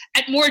level.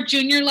 At more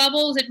junior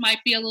levels, it might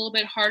be a little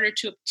bit harder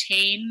to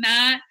obtain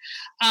that.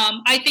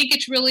 I think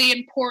it's really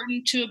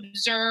important to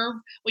observe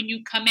when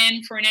you come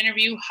in for an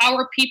interview, how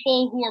are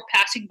people who are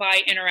passing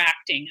by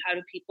interacting? How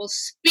do people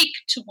speak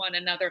to one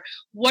another?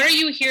 What are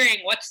you hearing?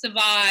 What's the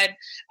vibe?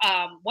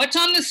 What's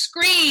on the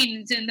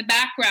screens in the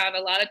background?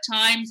 A lot of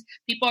times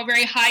people are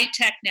very high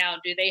tech now.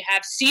 Do they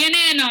have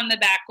CNN on the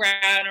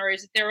background, or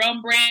is it their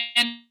own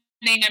brand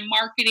and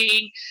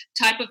marketing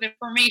type of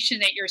information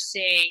that you're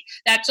seeing?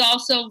 That's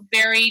also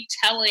very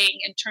telling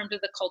in terms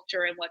of the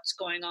culture and what's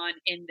going on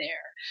in there.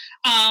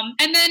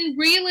 And then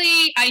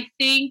really, I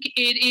think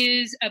it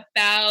is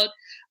about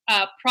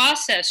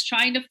process,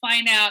 trying to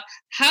find out,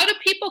 how do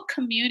people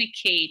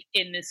communicate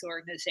in this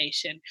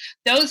organization?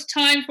 Those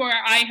times where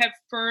I have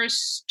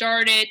first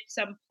started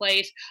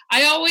someplace,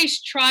 I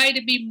always try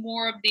to be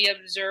more of the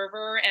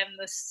observer and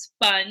the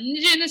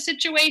sponge in a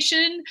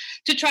situation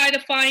to try to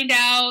find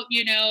out,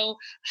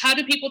 how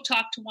do people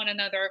talk to one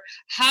another?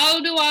 How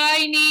do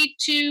I need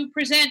to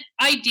present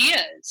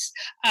ideas?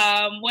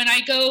 When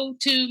I go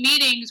to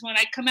meetings, when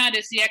I come out,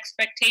 is the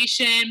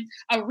expectation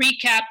a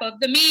recap of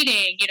the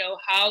meeting?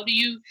 How do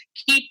you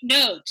keep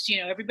notes?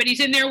 Everybody's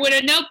in there with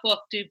a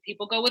notebook. Do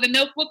people go with a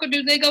notebook, or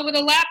do they go with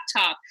a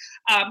laptop?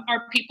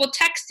 Are people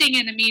texting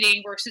in a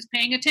meeting versus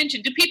paying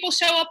attention? Do people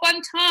show up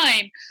on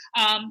time?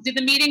 Do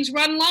the meetings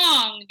run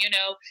long?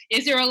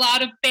 Is there a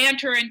lot of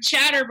banter and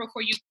chatter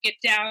before you get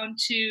down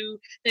to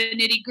the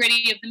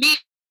nitty-gritty of the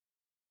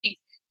meeting?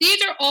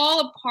 These are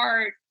all a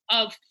part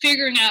of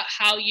figuring out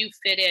how you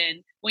fit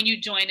in when you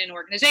join an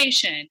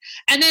organization.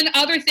 And then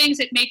other things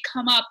that may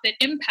come up that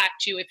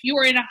impact you. If you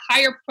are in a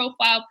higher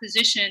profile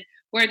position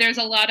where there's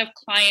a lot of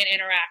client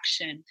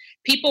interaction,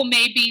 people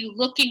may be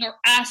looking or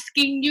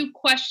asking you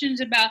questions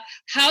about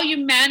how you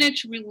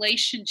manage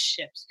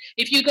relationships.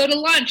 If you go to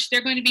lunch,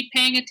 they're going to be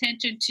paying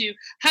attention to,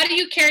 how do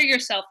you carry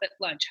yourself at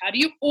lunch? How do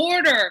you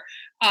order?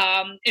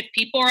 If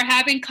people are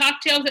having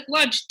cocktails at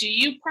lunch, do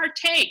you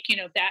partake?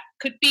 That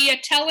could be a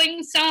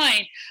telling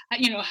sign.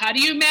 How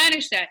do you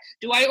manage that?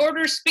 Do I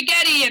order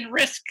spaghetti and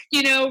risk,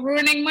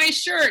 ruining my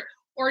shirt?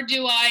 Or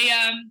do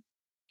I,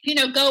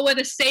 go with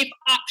a safe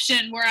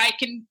option where I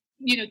can,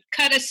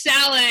 cut a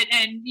salad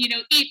and,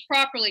 eat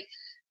properly?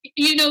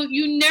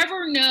 You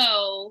never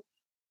know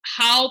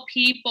how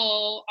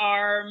people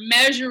are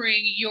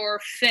measuring your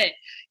fit.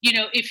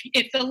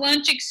 If the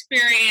lunch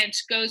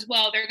experience goes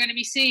well, they're going to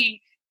be seeing,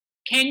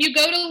 can you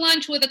go to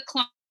lunch with a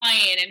client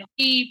and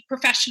be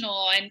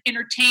professional and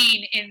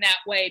entertain in that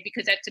way?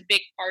 Because that's a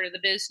big part of the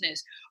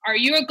business. Are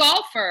you a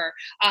golfer?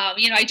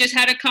 I just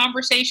had a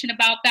conversation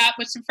about that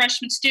with some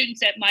freshman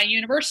students at my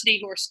university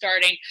who are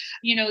starting.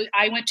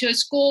 I went to a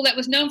school that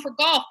was known for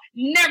golf,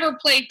 never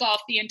played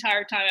golf the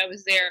entire time I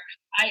was there.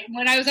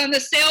 When I was on the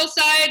sales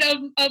side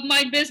of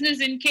my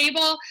business in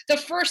cable, the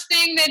first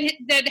thing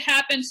that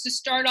happens to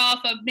start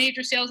off a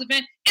major sales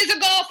event is a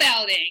golf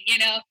outing,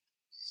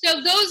 So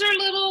those are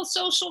little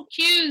social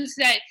cues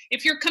that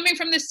if you're coming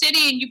from the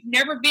city and you've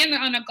never been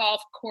on a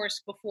golf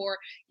course before,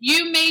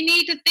 you may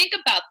need to think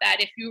about that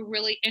if you're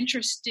really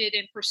interested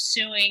in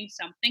pursuing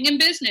something in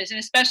business, and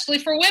especially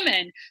for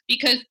women,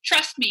 because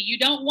trust me, you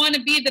don't want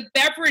to be the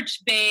beverage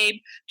babe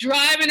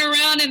driving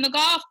around in the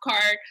golf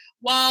cart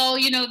while,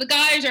 the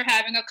guys are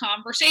having a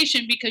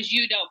conversation because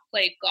you don't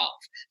play golf.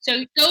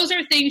 So those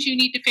are things you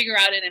need to figure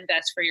out and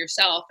invest for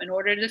yourself in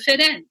order to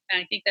fit in.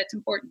 And I think that's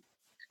important.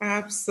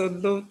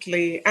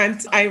 Absolutely.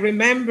 And I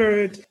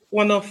remembered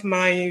one of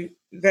my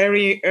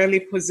very early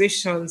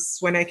positions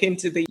when I came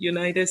to the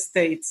United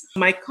States.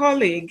 My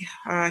colleague,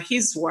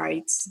 he's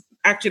white,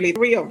 actually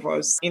 3 of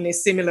us in a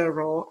similar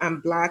role.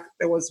 I'm Black.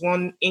 There was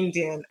one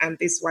Indian and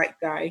this white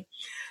guy.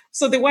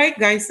 So the white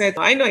guy said,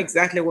 I know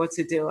exactly what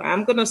to do.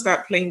 I'm going to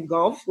start playing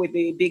golf with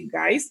the big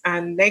guys.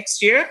 And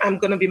next year, I'm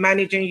going to be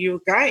managing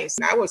you guys.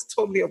 And I was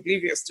totally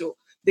oblivious to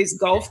this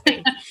golf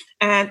thing.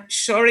 And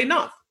sure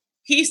enough,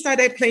 he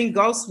started playing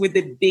golf with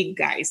the big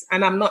guys.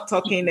 And I'm not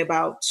talking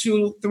about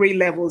 2-3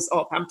 levels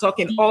up. I'm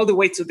talking all the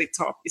way to the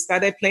top. He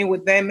started playing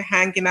with them,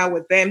 hanging out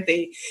with them.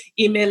 They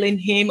emailing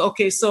him.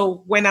 Okay,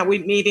 so when are we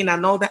meeting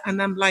and all that?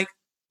 And I'm like,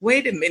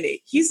 wait a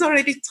minute. He's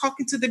already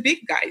talking to the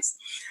big guys.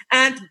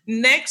 And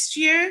next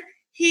year,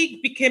 he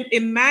became a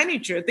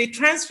manager. They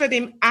transferred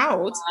him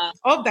out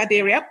of that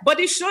area, but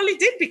he surely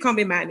did become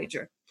a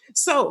manager.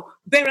 So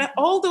there are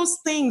all those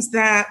things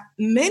that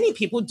many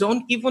people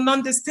don't even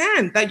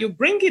understand that you're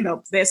bringing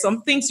up. There's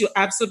some things you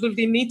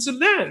absolutely need to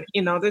learn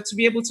in order to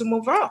be able to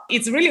move up.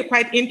 It's really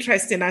quite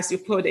interesting as you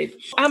put it.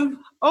 I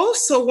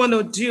also want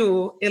to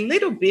do a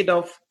little bit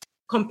of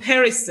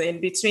comparison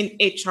between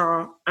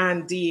HR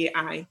and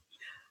DEI.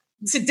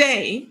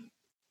 Today,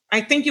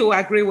 I think you will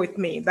agree with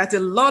me that a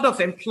lot of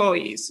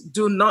employees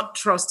do not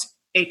trust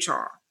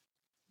HR.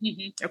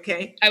 Mm-hmm.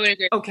 Okay. I would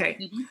agree. Okay.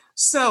 Mm-hmm.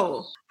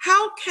 So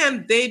how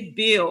can they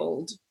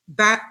build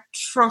that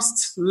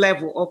trust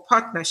level or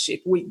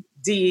partnership with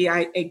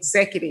DEI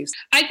executives?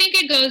 I think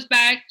it goes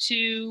back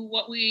to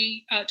what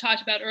we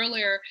talked about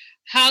earlier,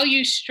 how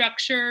you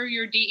structure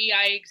your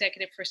DEI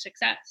executive for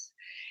success.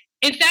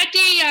 If that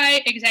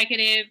DEI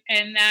executive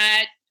and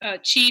that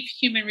chief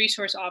human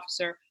resource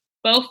officer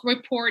both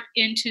report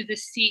into the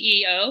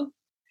CEO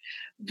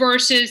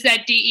versus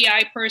that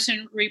DEI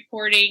person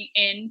reporting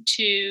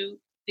into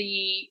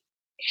the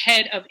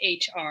head of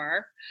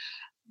HR,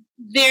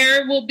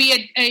 there will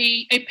be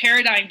a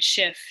paradigm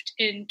shift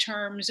in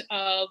terms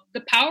of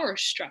the power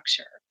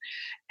structure.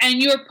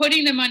 And you're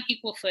putting them on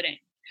equal footing.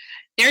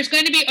 There's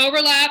going to be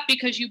overlap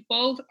because you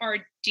both are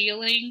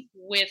dealing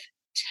with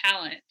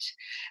talent.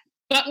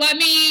 But let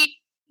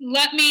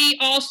me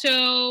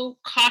also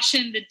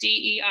caution the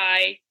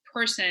DEI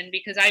person,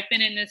 because I've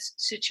been in this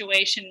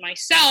situation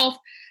myself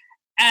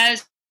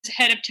as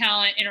head of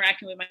talent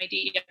interacting with my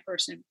DEI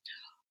person.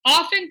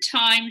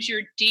 Oftentimes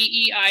your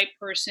DEI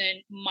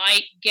person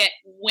might get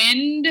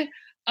wind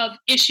of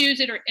issues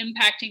that are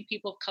impacting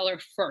people of color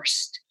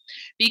first,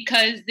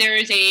 because there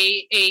is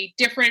a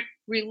different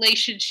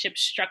relationship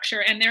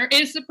structure, and there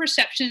is the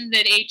perception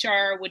that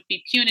HR would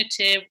be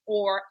punitive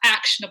or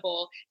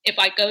actionable if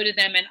I go to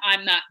them and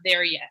I'm not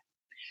there yet.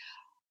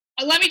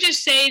 Let me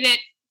just say that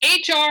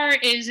HR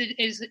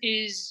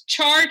is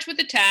charged with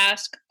the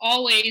task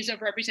always of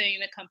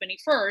representing the company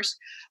first,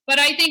 but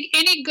I think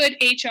any good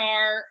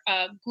HR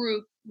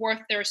group worth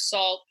their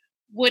salt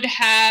would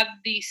have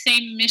the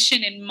same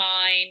mission in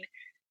mind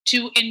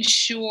to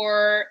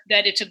ensure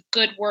that it's a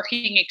good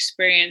working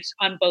experience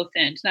on both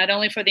ends, not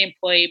only for the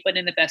employee, but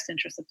in the best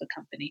interest of the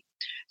company.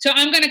 So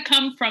I'm going to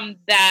come from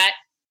that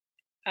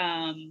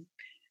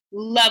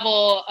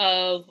level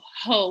of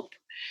hope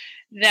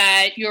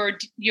that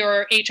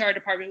your HR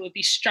department would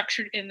be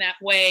structured in that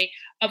way,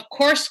 of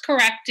course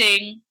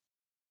correcting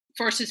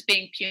versus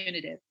being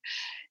punitive.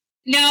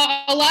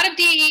 Now, a lot of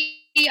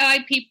DEI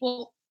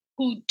people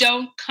who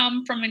don't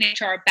come from an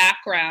HR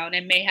background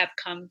and may have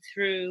come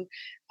through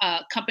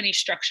company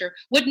structure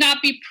would not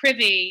be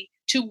privy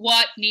to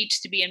what needs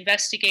to be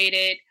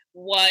investigated,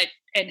 what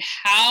and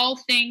how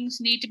things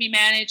need to be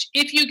managed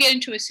if you get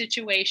into a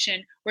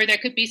situation where there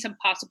could be some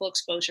possible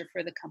exposure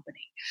for the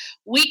company.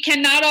 We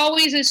cannot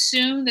always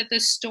assume that the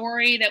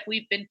story that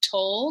we've been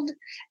told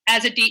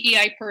as a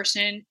DEI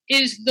person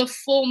is the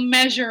full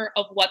measure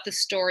of what the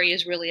story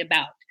is really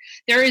about.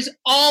 There is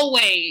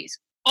always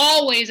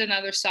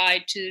another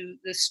side to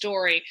the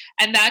story,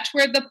 and that's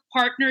where the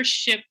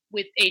partnership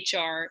with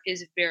HR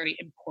is very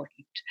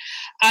important.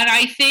 And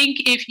I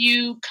think if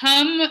you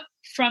come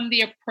from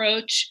the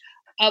approach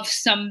of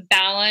some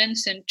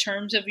balance in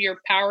terms of your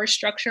power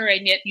structure,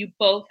 and yet you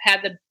both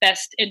have the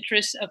best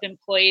interests of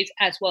employees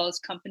as well as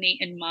company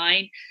in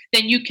mind,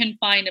 then you can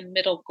find a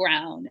middle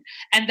ground.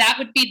 And that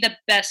would be the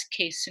best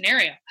case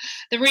scenario.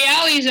 The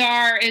realities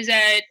is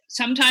that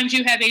sometimes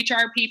you have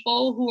HR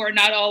people who are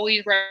not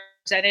always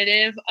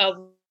representative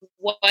of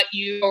what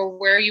you or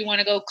where you want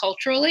to go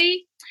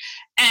culturally,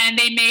 and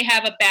they may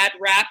have a bad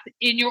rap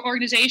in your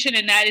organization,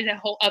 and that is a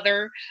whole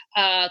other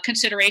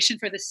consideration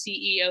for the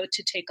CEO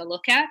to take a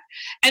look at.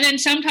 And then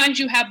sometimes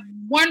you have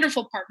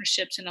wonderful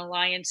partnerships and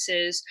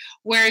alliances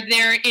where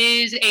there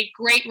is a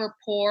great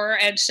rapport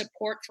and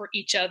support for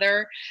each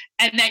other,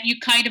 and that you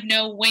kind of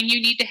know when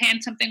you need to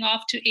hand something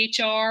off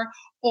to HR,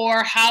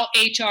 or how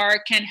HR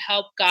can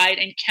help guide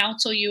and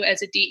counsel you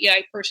as a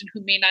DEI person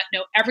who may not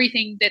know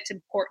everything that's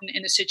important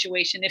in a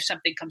situation if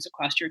something comes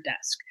across your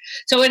desk.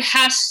 So it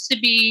has to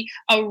be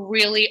a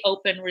really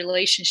open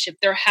relationship.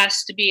 There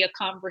has to be a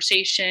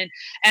conversation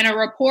and a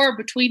rapport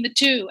between the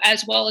two,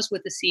 as well as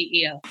with the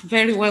CEO.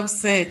 Very well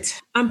said.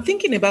 I'm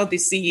thinking about the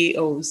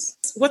CEOs.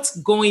 What's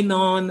going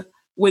on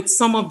with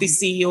some of the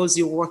CEOs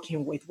you're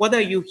working with? What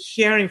are you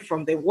hearing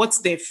from them? What's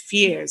their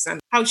fears? And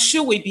how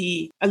should we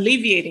be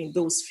alleviating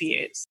those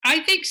fears?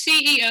 I think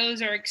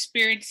CEOs are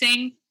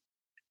experiencing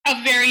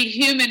a very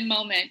human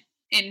moment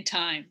in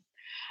time.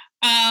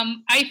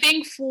 I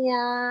think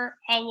for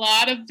a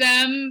lot of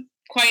them,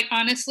 quite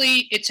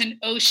honestly, it's an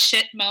oh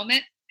shit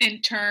moment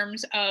in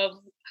terms of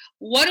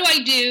what do I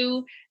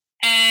do?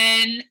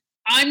 And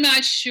I'm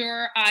not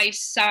sure I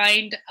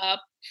signed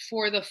up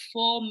for the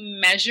full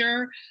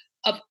measure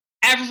of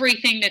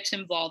everything that's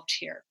involved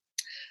here.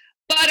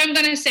 But I'm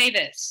going to say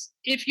this.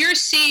 If you're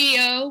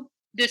CEO,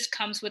 this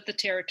comes with the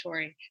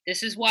territory.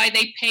 This is why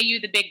they pay you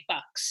the big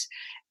bucks.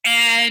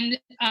 And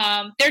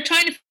they're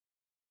trying to,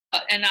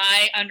 and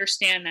I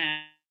understand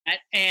that.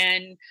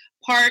 And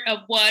part of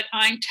what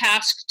I'm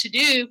tasked to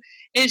do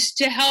is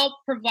to help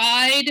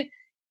provide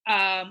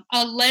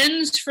a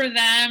lens for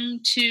them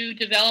to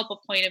develop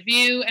a point of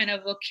view and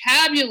a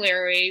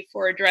vocabulary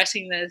for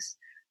addressing this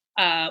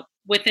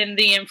within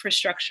the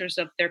infrastructures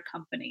of their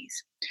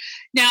companies.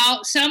 Now,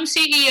 some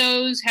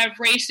CEOs have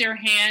raised their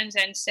hands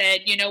and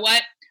said, you know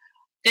what?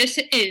 This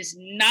is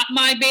not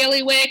my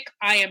bailiwick.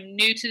 I am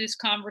new to this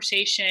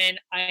conversation.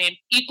 I am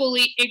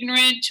equally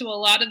ignorant to a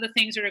lot of the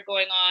things that are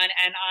going on,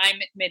 and I'm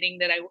admitting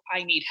that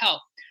I need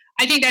help.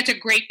 I think that's a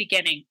great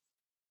beginning.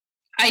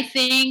 I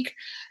think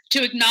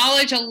to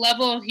acknowledge a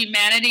level of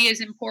humanity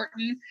is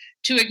important.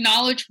 To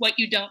acknowledge what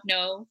you don't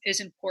know is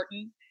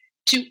important.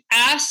 To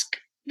ask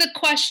the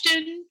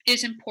question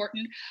is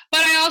important.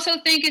 But I also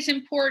think it's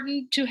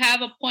important to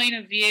have a point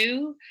of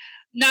view,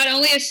 not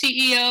only as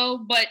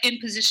CEO, but in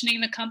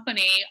positioning the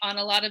company on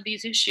a lot of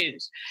these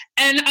issues.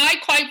 And I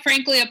quite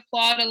frankly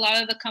applaud a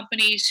lot of the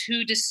companies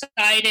who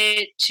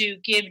decided to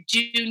give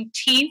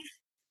Juneteenth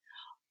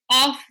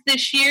off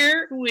this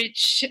year,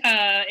 which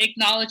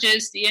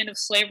acknowledges the end of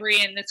slavery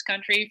in this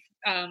country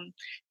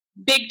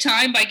big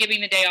time by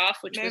giving the day off,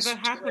 which never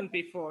happened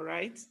before,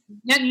 right?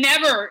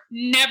 Never.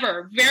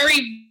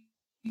 Very,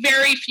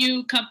 very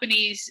few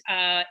companies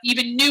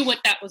even knew what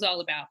that was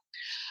all about.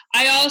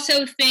 I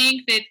also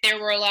think that there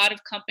were a lot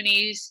of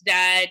companies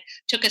that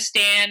took a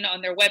stand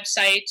on their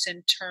websites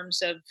in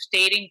terms of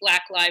stating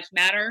Black Lives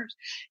Matter.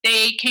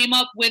 They came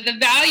up with a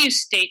value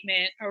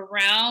statement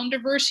around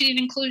diversity and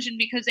inclusion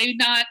because they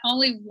not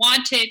only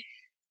wanted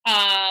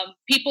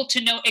people to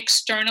know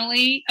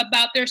externally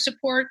about their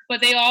support, but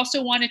they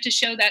also wanted to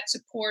show that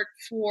support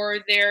for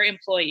their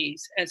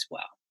employees as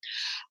well.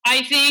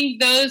 I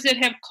think those that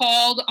have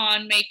called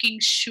on making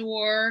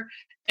sure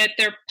that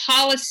their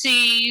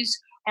policies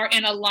are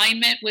in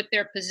alignment with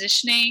their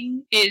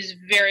positioning is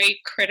very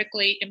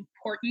critically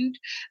important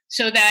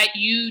so that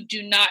you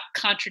do not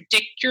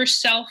contradict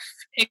yourself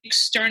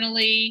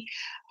externally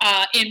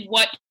in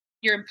what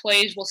your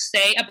employees will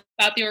say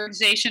about the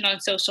organization on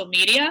social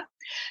media.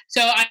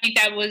 So I think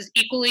that was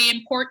equally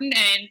important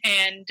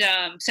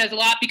and says a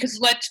lot because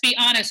let's be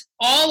honest,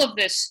 all of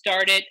this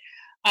started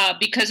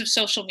because of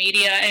social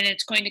media, and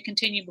it's going to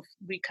continue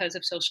because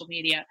of social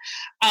media.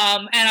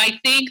 And I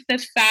think the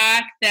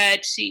fact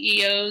that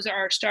CEOs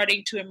are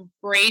starting to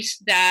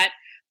embrace that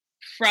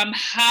from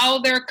how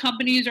their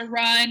companies are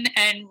run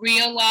and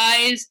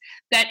realize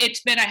that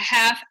it's been a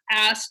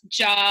half-assed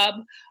job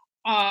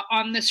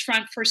on this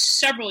front for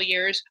several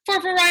years for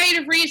a variety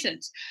of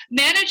reasons.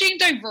 Managing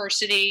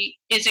diversity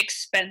is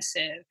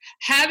expensive.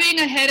 Having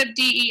a head of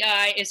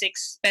DEI is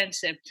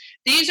expensive.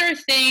 These are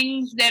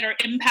things that are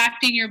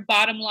impacting your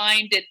bottom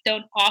line that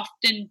don't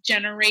often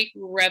generate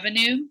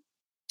revenue.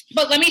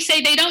 But let me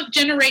say they don't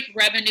generate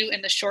revenue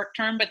in the short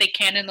term, but they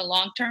can in the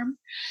long term.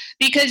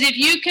 Because if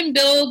you can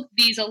build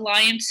these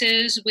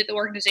alliances with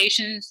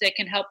organizations that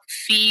can help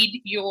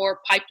feed your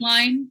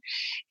pipeline,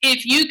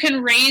 if you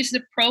can raise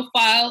the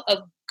profile of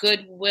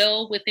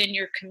goodwill within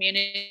your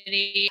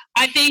community.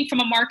 I think from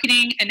a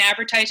marketing and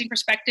advertising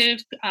perspective,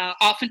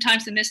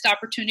 oftentimes the missed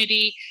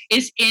opportunity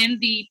is in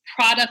the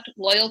product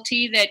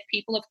loyalty that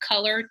people of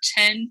color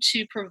tend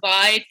to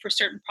provide for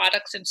certain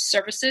products and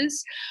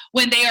services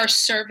when they are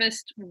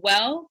serviced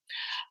well.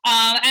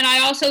 And I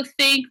also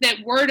think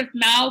that word of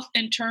mouth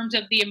in terms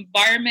of the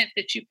environment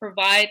that you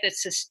provide that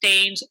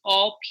sustains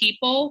all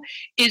people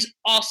is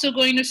also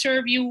going to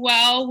serve you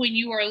well when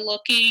you are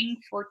looking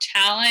for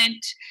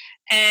talent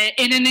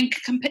in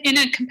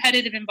a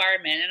competitive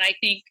environment. And I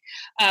think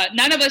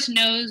none of us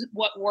knows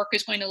what work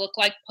is going to look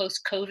like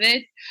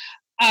post-COVID.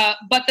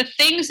 But the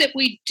things that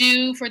we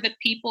do for the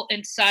people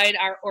inside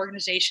our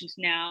organizations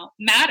now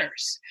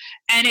matters.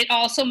 And it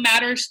also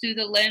matters through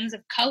the lens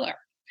of color.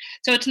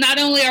 So it's not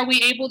only are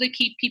we able to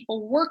keep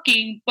people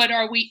working, but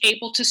are we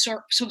able to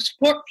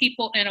support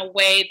people in a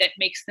way that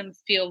makes them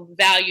feel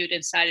valued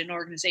inside an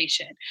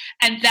organization?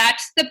 And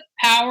that's the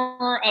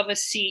power of a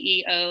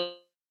CEO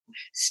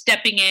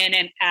stepping in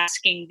and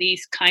asking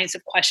these kinds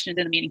of questions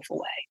in a meaningful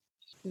way.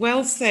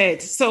 Well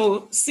said.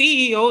 So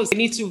CEOs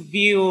need to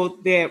view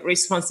their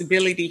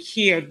responsibility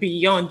here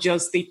beyond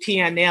just the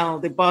P&L,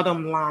 the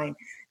bottom line.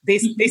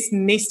 This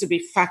needs to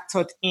be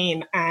factored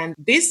in. And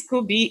this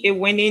could be a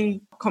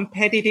winning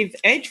competitive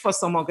edge for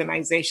some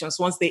organizations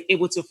once they're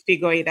able to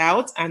figure it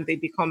out and they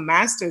become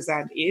masters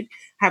at it,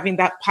 having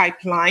that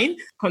pipeline,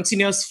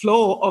 continuous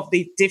flow of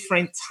the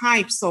different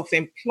types of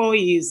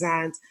employees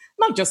and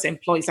not just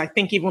employees, I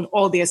think even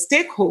all their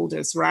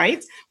stakeholders,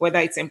 right? Whether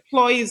it's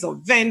employees or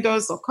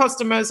vendors or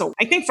customers, or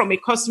I think from a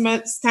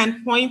customer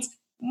standpoint,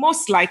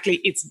 most likely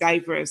it's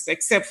diverse,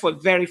 except for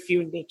very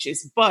few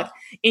niches. But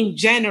in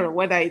general,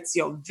 whether it's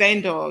your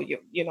vendor,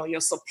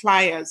 your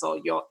suppliers or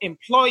your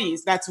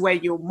employees, that's where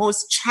you're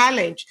most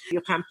challenged.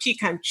 You can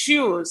pick and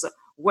choose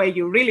where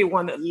you really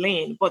want to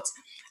lean. But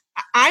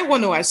I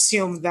want to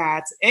assume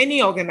that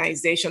any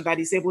organization that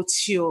is able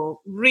to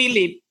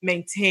really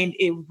maintain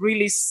a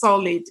really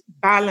solid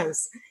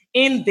balance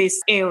in this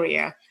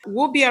area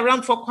will be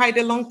around for quite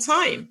a long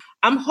time.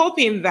 I'm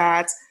hoping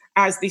that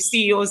as the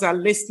CEOs are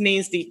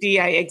listening, the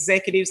DI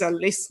executives are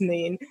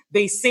listening,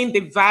 they see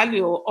the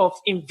value of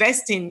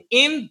investing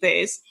in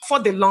this for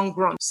the long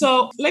run.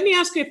 So let me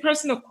ask you a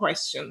personal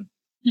question.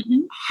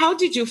 Mm-hmm. How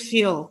did you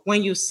feel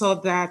when you saw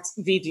that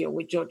video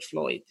with George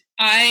Floyd?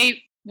 I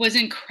was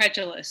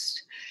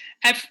incredulous.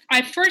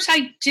 At first,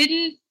 I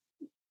didn't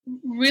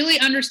really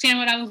understand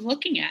what I was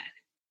looking at.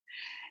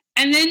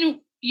 And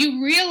then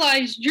you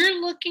realize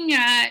you're looking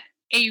at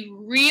a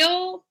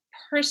real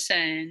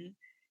person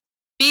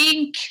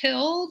being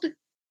killed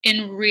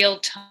in real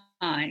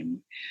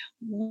time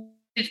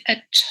with a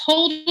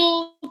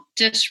total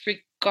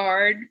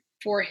disregard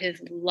for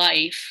his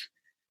life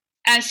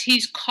as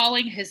he's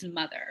calling his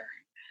mother.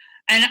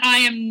 And I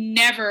am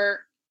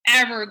never,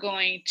 ever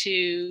going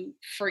to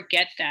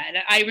forget that.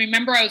 I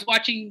remember I was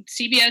watching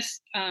CBS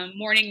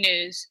Morning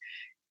News.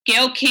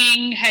 Gayle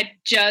King had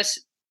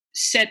just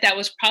said that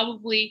was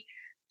probably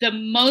the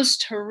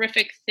most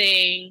horrific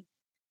thing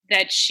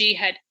that she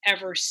had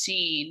ever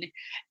seen.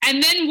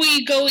 And then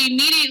we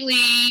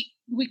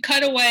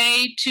cut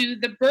away to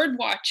the bird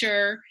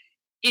watcher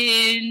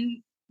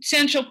in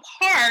Central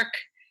Park,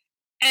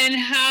 and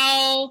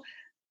how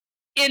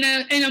in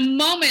a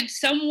moment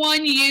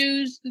someone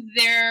used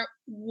their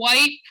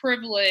white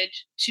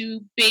privilege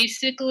to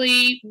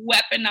basically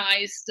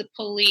weaponize the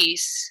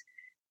police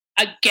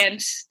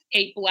against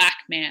a Black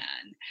man.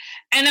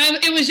 And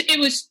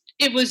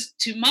it was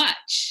too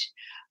much.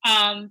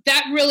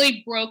 That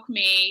really broke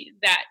me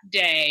that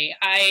day.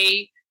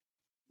 I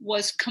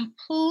was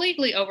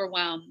completely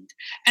overwhelmed.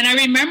 And I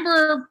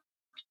remember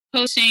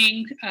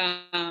posting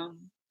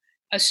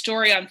a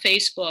story on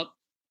Facebook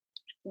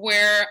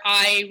where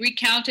I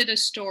recounted a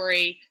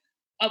story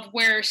of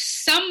where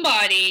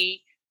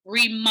somebody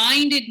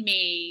reminded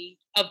me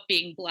of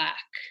being Black.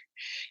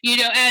 You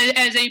know,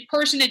 as a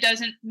person, it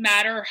doesn't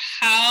matter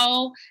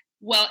how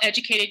well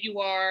educated you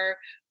are,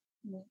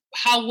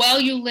 how well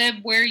you live,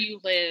 where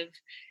you live.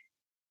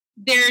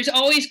 There's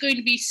always going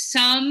to be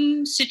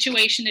some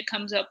situation that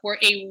comes up where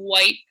a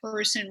white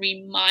person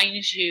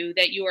reminds you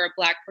that you are a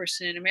Black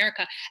person in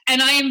America.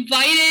 And I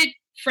invited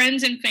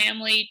friends and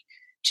family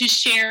to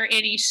share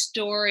any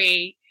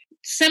story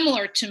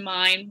similar to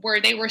mine, where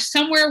they were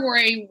somewhere where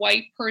a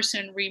white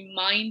person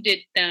reminded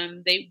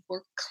them they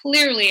were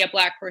clearly a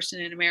Black person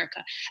in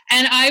America.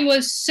 And I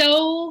was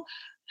so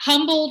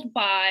humbled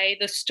by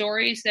the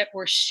stories that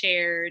were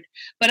shared,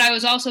 but I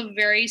was also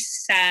very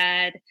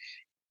sad,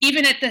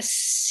 even at the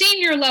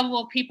senior level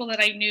of people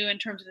that I knew in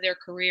terms of their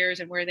careers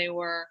and where they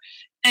were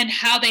and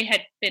how they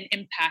had been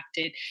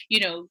impacted.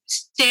 You know,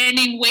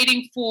 standing,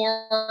 waiting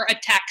for a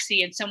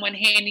taxi and someone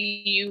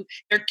handing you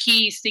their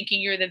keys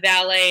thinking you're the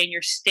valet and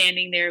you're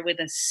standing there with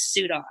a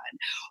suit on.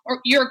 Or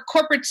you're a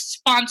corporate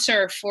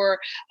sponsor for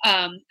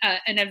an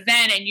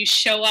event and you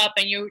show up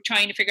and you're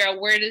trying to figure out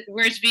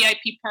where's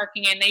VIP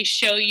parking, and they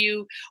show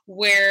you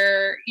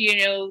where,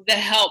 you know, the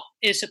help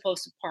is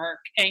supposed to park,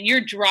 and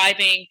you're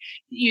driving,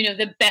 you know,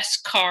 the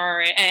best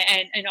car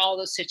and all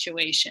those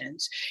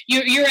situations.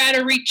 You're at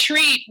a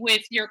retreat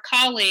with your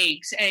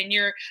colleagues and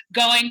you're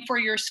going for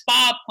your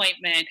spa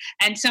appointment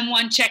and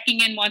someone checking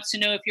in wants to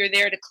know if you're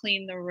there to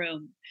clean the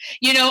room.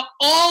 You know,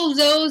 all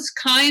those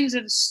kinds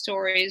of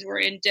stories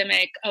were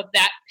endemic of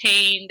that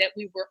pain that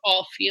we were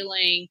all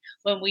feeling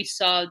when we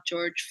saw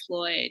George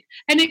Floyd.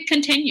 And it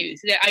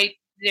continues.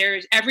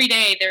 There's every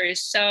day there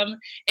is some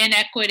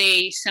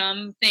inequity,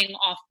 something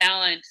off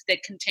balance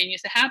that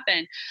continues to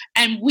happen.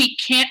 And we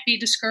can't be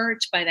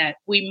discouraged by that.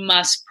 We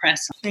must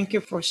press on. Thank you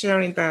for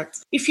sharing that.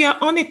 If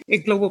you're on a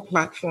global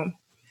platform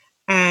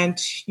and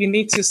you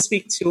need to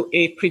speak to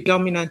a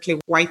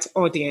predominantly white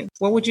audience,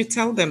 what would you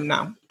tell them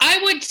now? I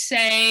would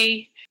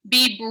say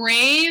be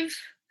brave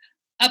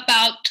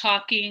about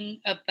talking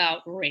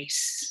about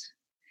race.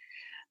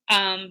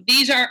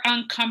 These are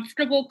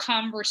uncomfortable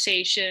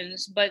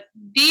conversations, but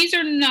these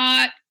are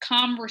not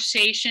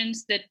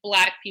conversations that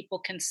Black people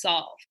can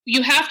solve.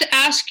 You have to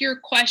ask your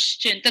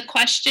question. The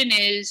question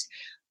is,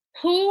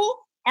 who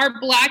are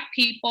Black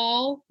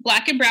people,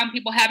 Black and brown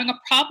people, having a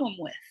problem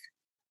with?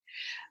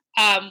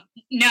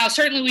 Now,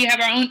 certainly we have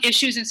our own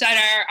issues inside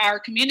our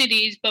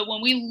communities, but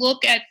when we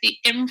look at the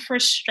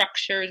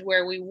infrastructures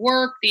where we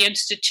work, the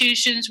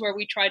institutions where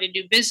we try to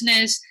do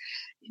business,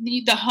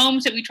 the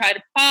homes that we try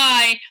to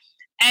buy,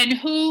 and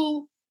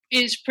who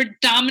is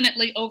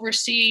predominantly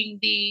overseeing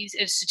these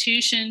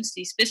institutions,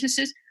 these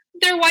businesses,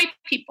 they're white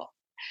people.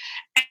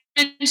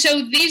 And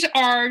so these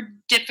are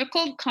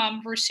difficult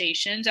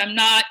conversations. I'm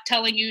not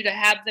telling you to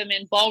have them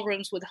in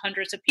ballrooms with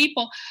hundreds of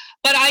people,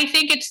 but I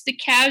think it's the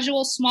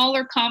casual,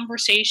 smaller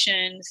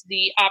conversations,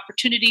 the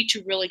opportunity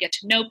to really get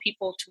to know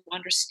people, to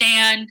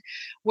understand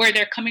where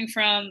they're coming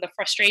from, the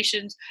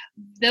frustrations.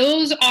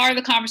 Those are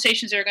the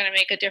conversations that are going to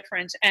make a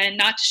difference, and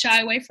not to shy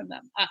away from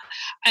them.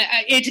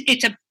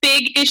 It's a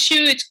big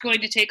issue. It's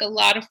going to take a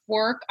lot of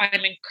work.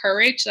 I'm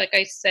encouraged, like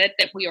I said,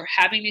 that we are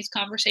having these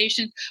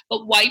conversations,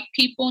 but white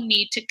people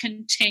need to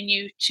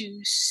continue to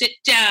sit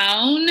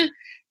down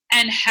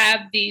and have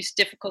these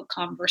difficult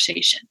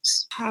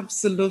conversations.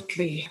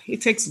 Absolutely.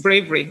 It takes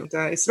bravery,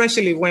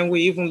 especially when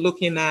we're even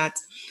looking at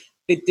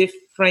the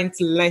different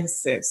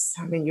lenses.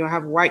 I mean, you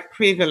have white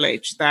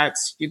privilege that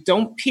you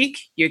don't pick,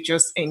 you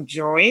just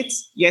enjoy it,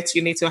 yet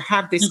you need to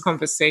have this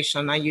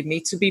conversation and you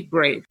need to be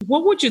brave.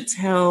 What would you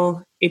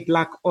tell a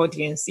Black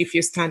audience if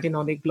you're standing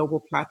on a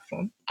global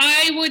platform?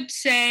 I would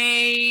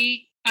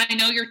say, I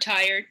know you're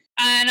tired,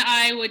 and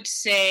I would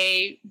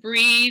say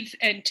breathe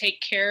and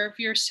take care of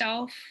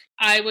yourself.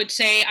 I would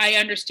say I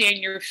understand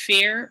your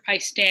fear. I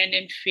stand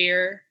in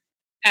fear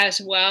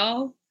as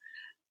well.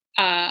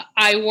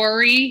 I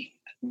worry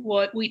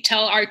what we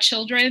tell our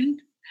children,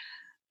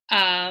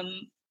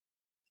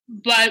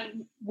 but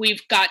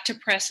we've got to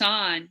press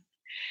on.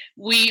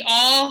 We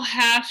all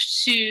have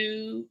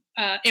to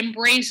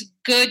embrace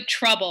good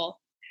trouble,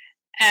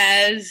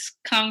 as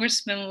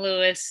Congressman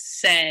Lewis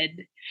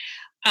said,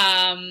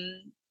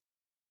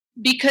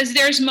 because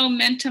there's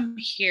momentum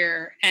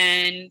here,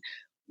 and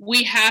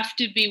we have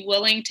to be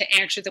willing to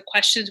answer the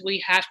questions.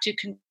 We have to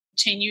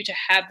continue to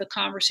have the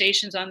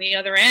conversations on the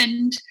other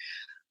end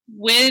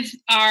with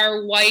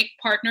our white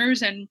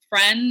partners and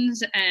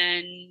friends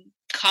and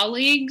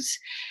colleagues,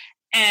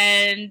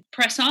 and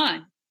press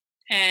on.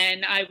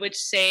 And I would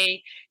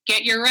say,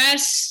 get your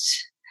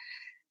rest,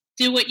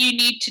 do what you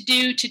need to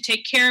do to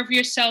take care of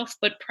yourself,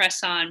 but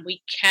press on.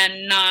 We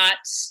cannot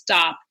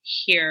stop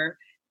here.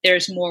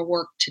 There's more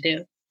work to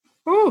do.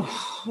 Oh,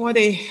 what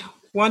a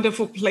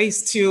wonderful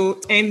place to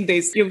end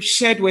this. You've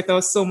shared with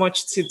us so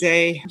much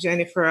today,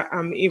 Jennifer.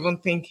 I'm even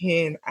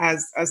thinking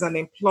as an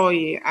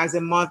employee, as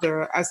a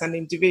mother, as an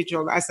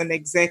individual, as an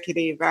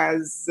executive,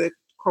 as a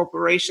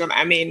corporation,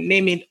 I mean,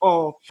 name it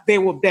all, they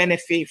will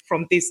benefit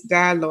from this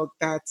dialogue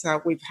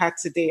that we've had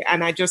today.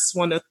 And I just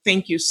want to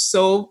thank you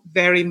so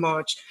very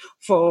much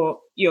for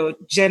your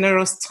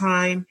generous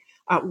time,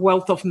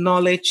 wealth of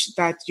knowledge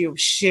that you've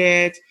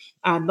shared,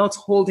 not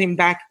holding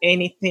back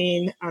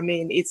anything. I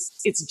mean,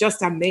 it's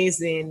just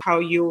amazing how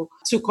you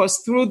took us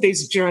through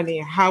this journey,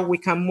 how we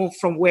can move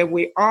from where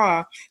we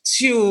are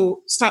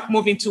to start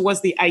moving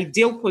towards the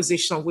ideal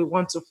position we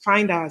want to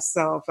find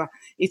ourselves.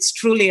 It's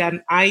truly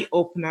an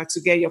eye-opener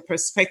to get your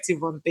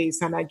perspective on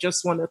this. And I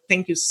just want to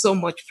thank you so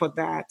much for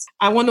that.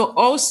 I want to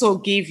also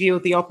give you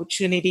the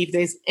opportunity, if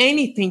there's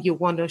anything you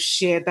want to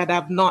share that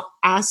I've not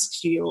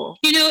asked you.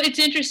 You know, it's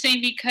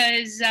interesting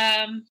because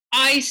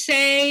I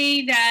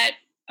say that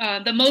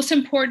the most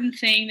important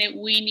thing that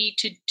we need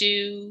to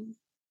do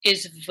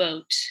is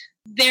vote.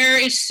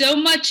 There is so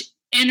much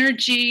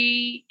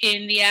energy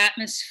in the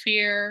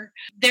atmosphere.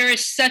 There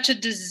is such a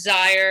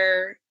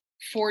desire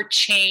for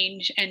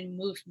change and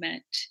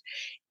movement.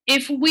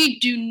 If we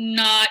do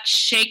not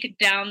shake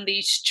down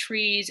these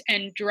trees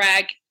and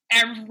drag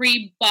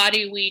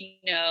everybody we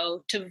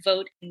know to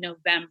vote in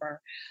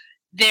November,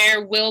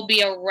 there will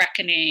be a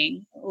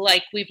reckoning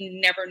like we've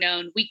never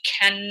known. We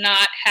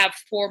cannot have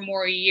 4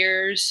 more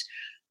years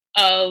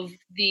of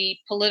the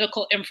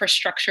political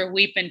infrastructure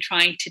we've been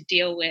trying to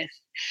deal with.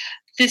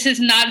 This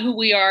is not who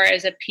we are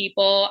as a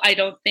people. I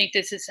don't think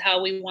this is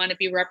how we want to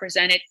be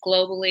represented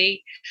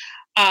globally.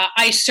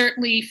 I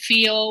certainly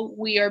feel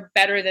we are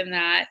better than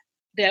that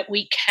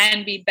we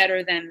can be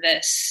better than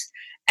this,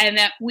 and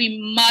that we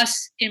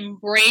must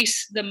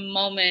embrace the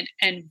moment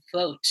and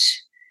vote.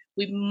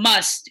 You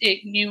must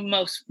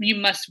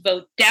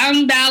vote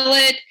down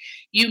ballot.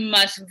 You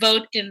must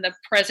vote in the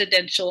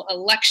presidential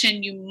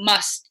election. You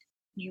must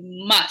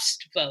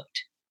vote.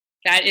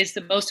 That is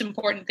the most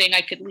important thing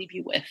I could leave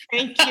you with.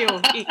 Thank you.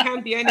 It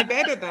can't be any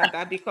better than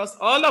that, because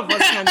all of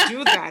us can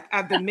do that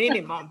at the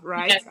minimum,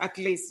 right? Yes. At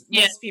least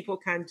most people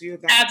can do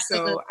that.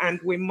 Absolutely. So, and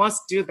we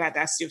must do that,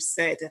 as you've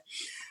said.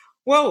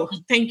 Well,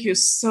 thank you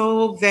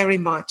so very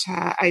much.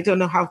 I don't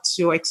know how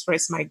to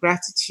express my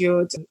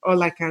gratitude.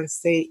 All I can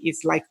say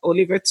is, like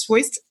Oliver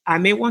Twist, I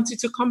may want you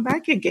to come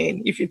back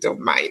again, if you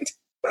don't mind.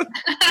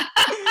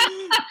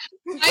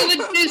 I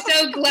would do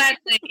so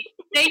gladly.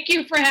 Thank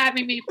you for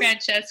having me,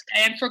 Francesca,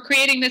 and for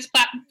creating this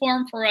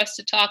platform for us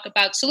to talk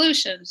about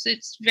solutions.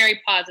 It's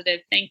very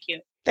positive. Thank you.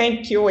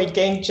 Thank you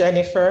again,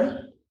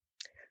 Jennifer.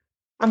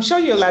 I'm sure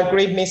you'll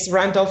agree Ms.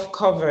 Randolph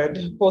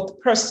covered both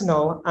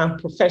personal and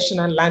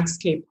professional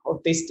landscape of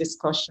this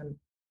discussion.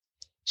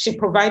 She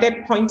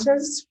provided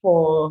pointers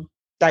for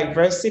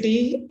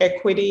diversity,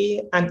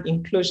 equity, and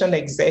inclusion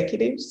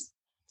executives,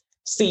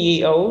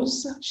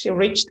 CEOs. She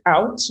reached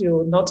out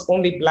to not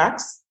only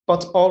Blacks,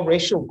 but all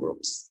racial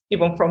groups,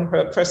 even from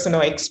her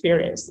personal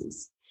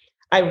experiences.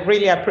 I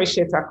really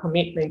appreciate her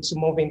commitment to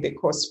moving the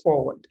course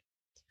forward.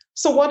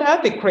 So what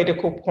are the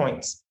critical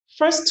points?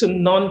 First, to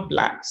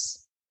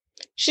non-Blacks.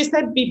 She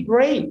said, be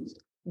brave,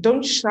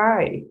 don't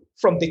shy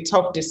from the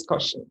tough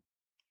discussion.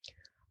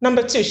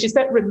 Number 2, she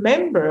said,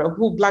 remember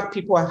who Black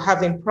people are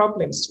having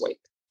problems with.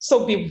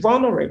 So be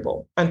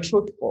vulnerable and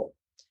truthful.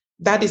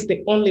 That is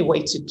the only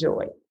way to do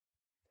it.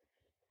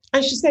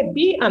 And she said,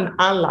 be an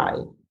ally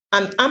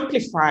and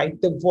amplify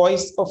the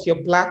voice of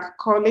your Black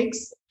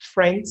colleagues,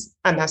 friends,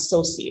 and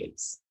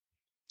associates.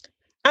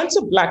 And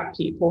to Black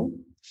people,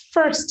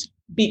 first,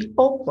 be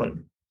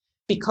open,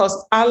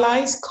 because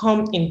allies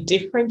come in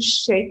different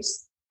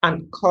shapes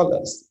and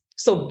colors.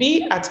 So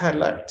be at an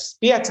alert.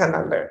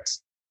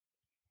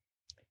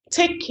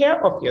 Take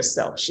care of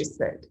yourself, she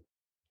said.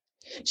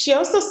 She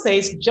also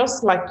says,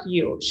 just like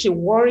you, she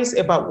worries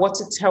about what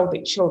to tell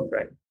the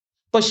children,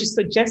 but she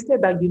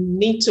suggested that you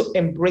need to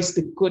embrace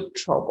the good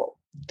trouble.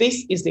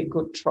 This is a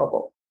good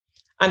trouble.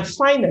 And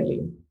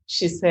finally,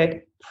 she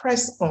said,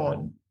 press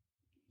on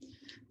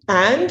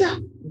and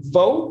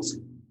vote,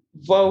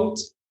 vote,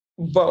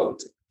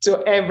 vote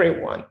to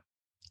everyone.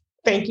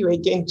 Thank you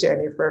again,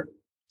 Jennifer.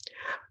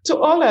 To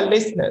all our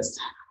listeners,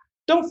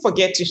 don't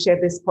forget to share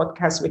this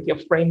podcast with your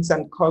friends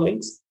and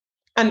colleagues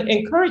and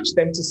encourage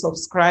them to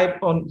subscribe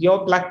on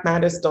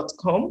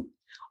yourblackmatters.com.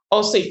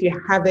 Also, if you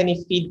have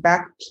any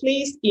feedback,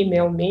 please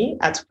email me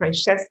at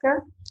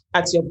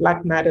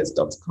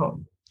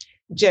francesca@yourblackmatters.com.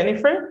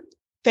 Jennifer,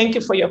 thank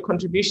you for your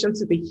contribution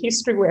to the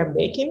history we are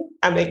making.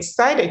 I'm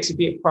excited to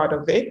be a part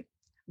of it.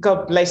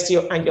 God bless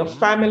you and your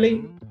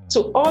family.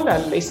 To all our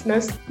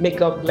listeners, may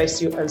God bless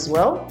you as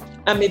well.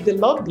 And may the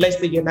Lord bless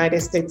the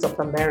United States of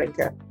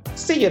America.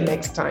 See you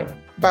next time.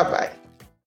 Bye-bye.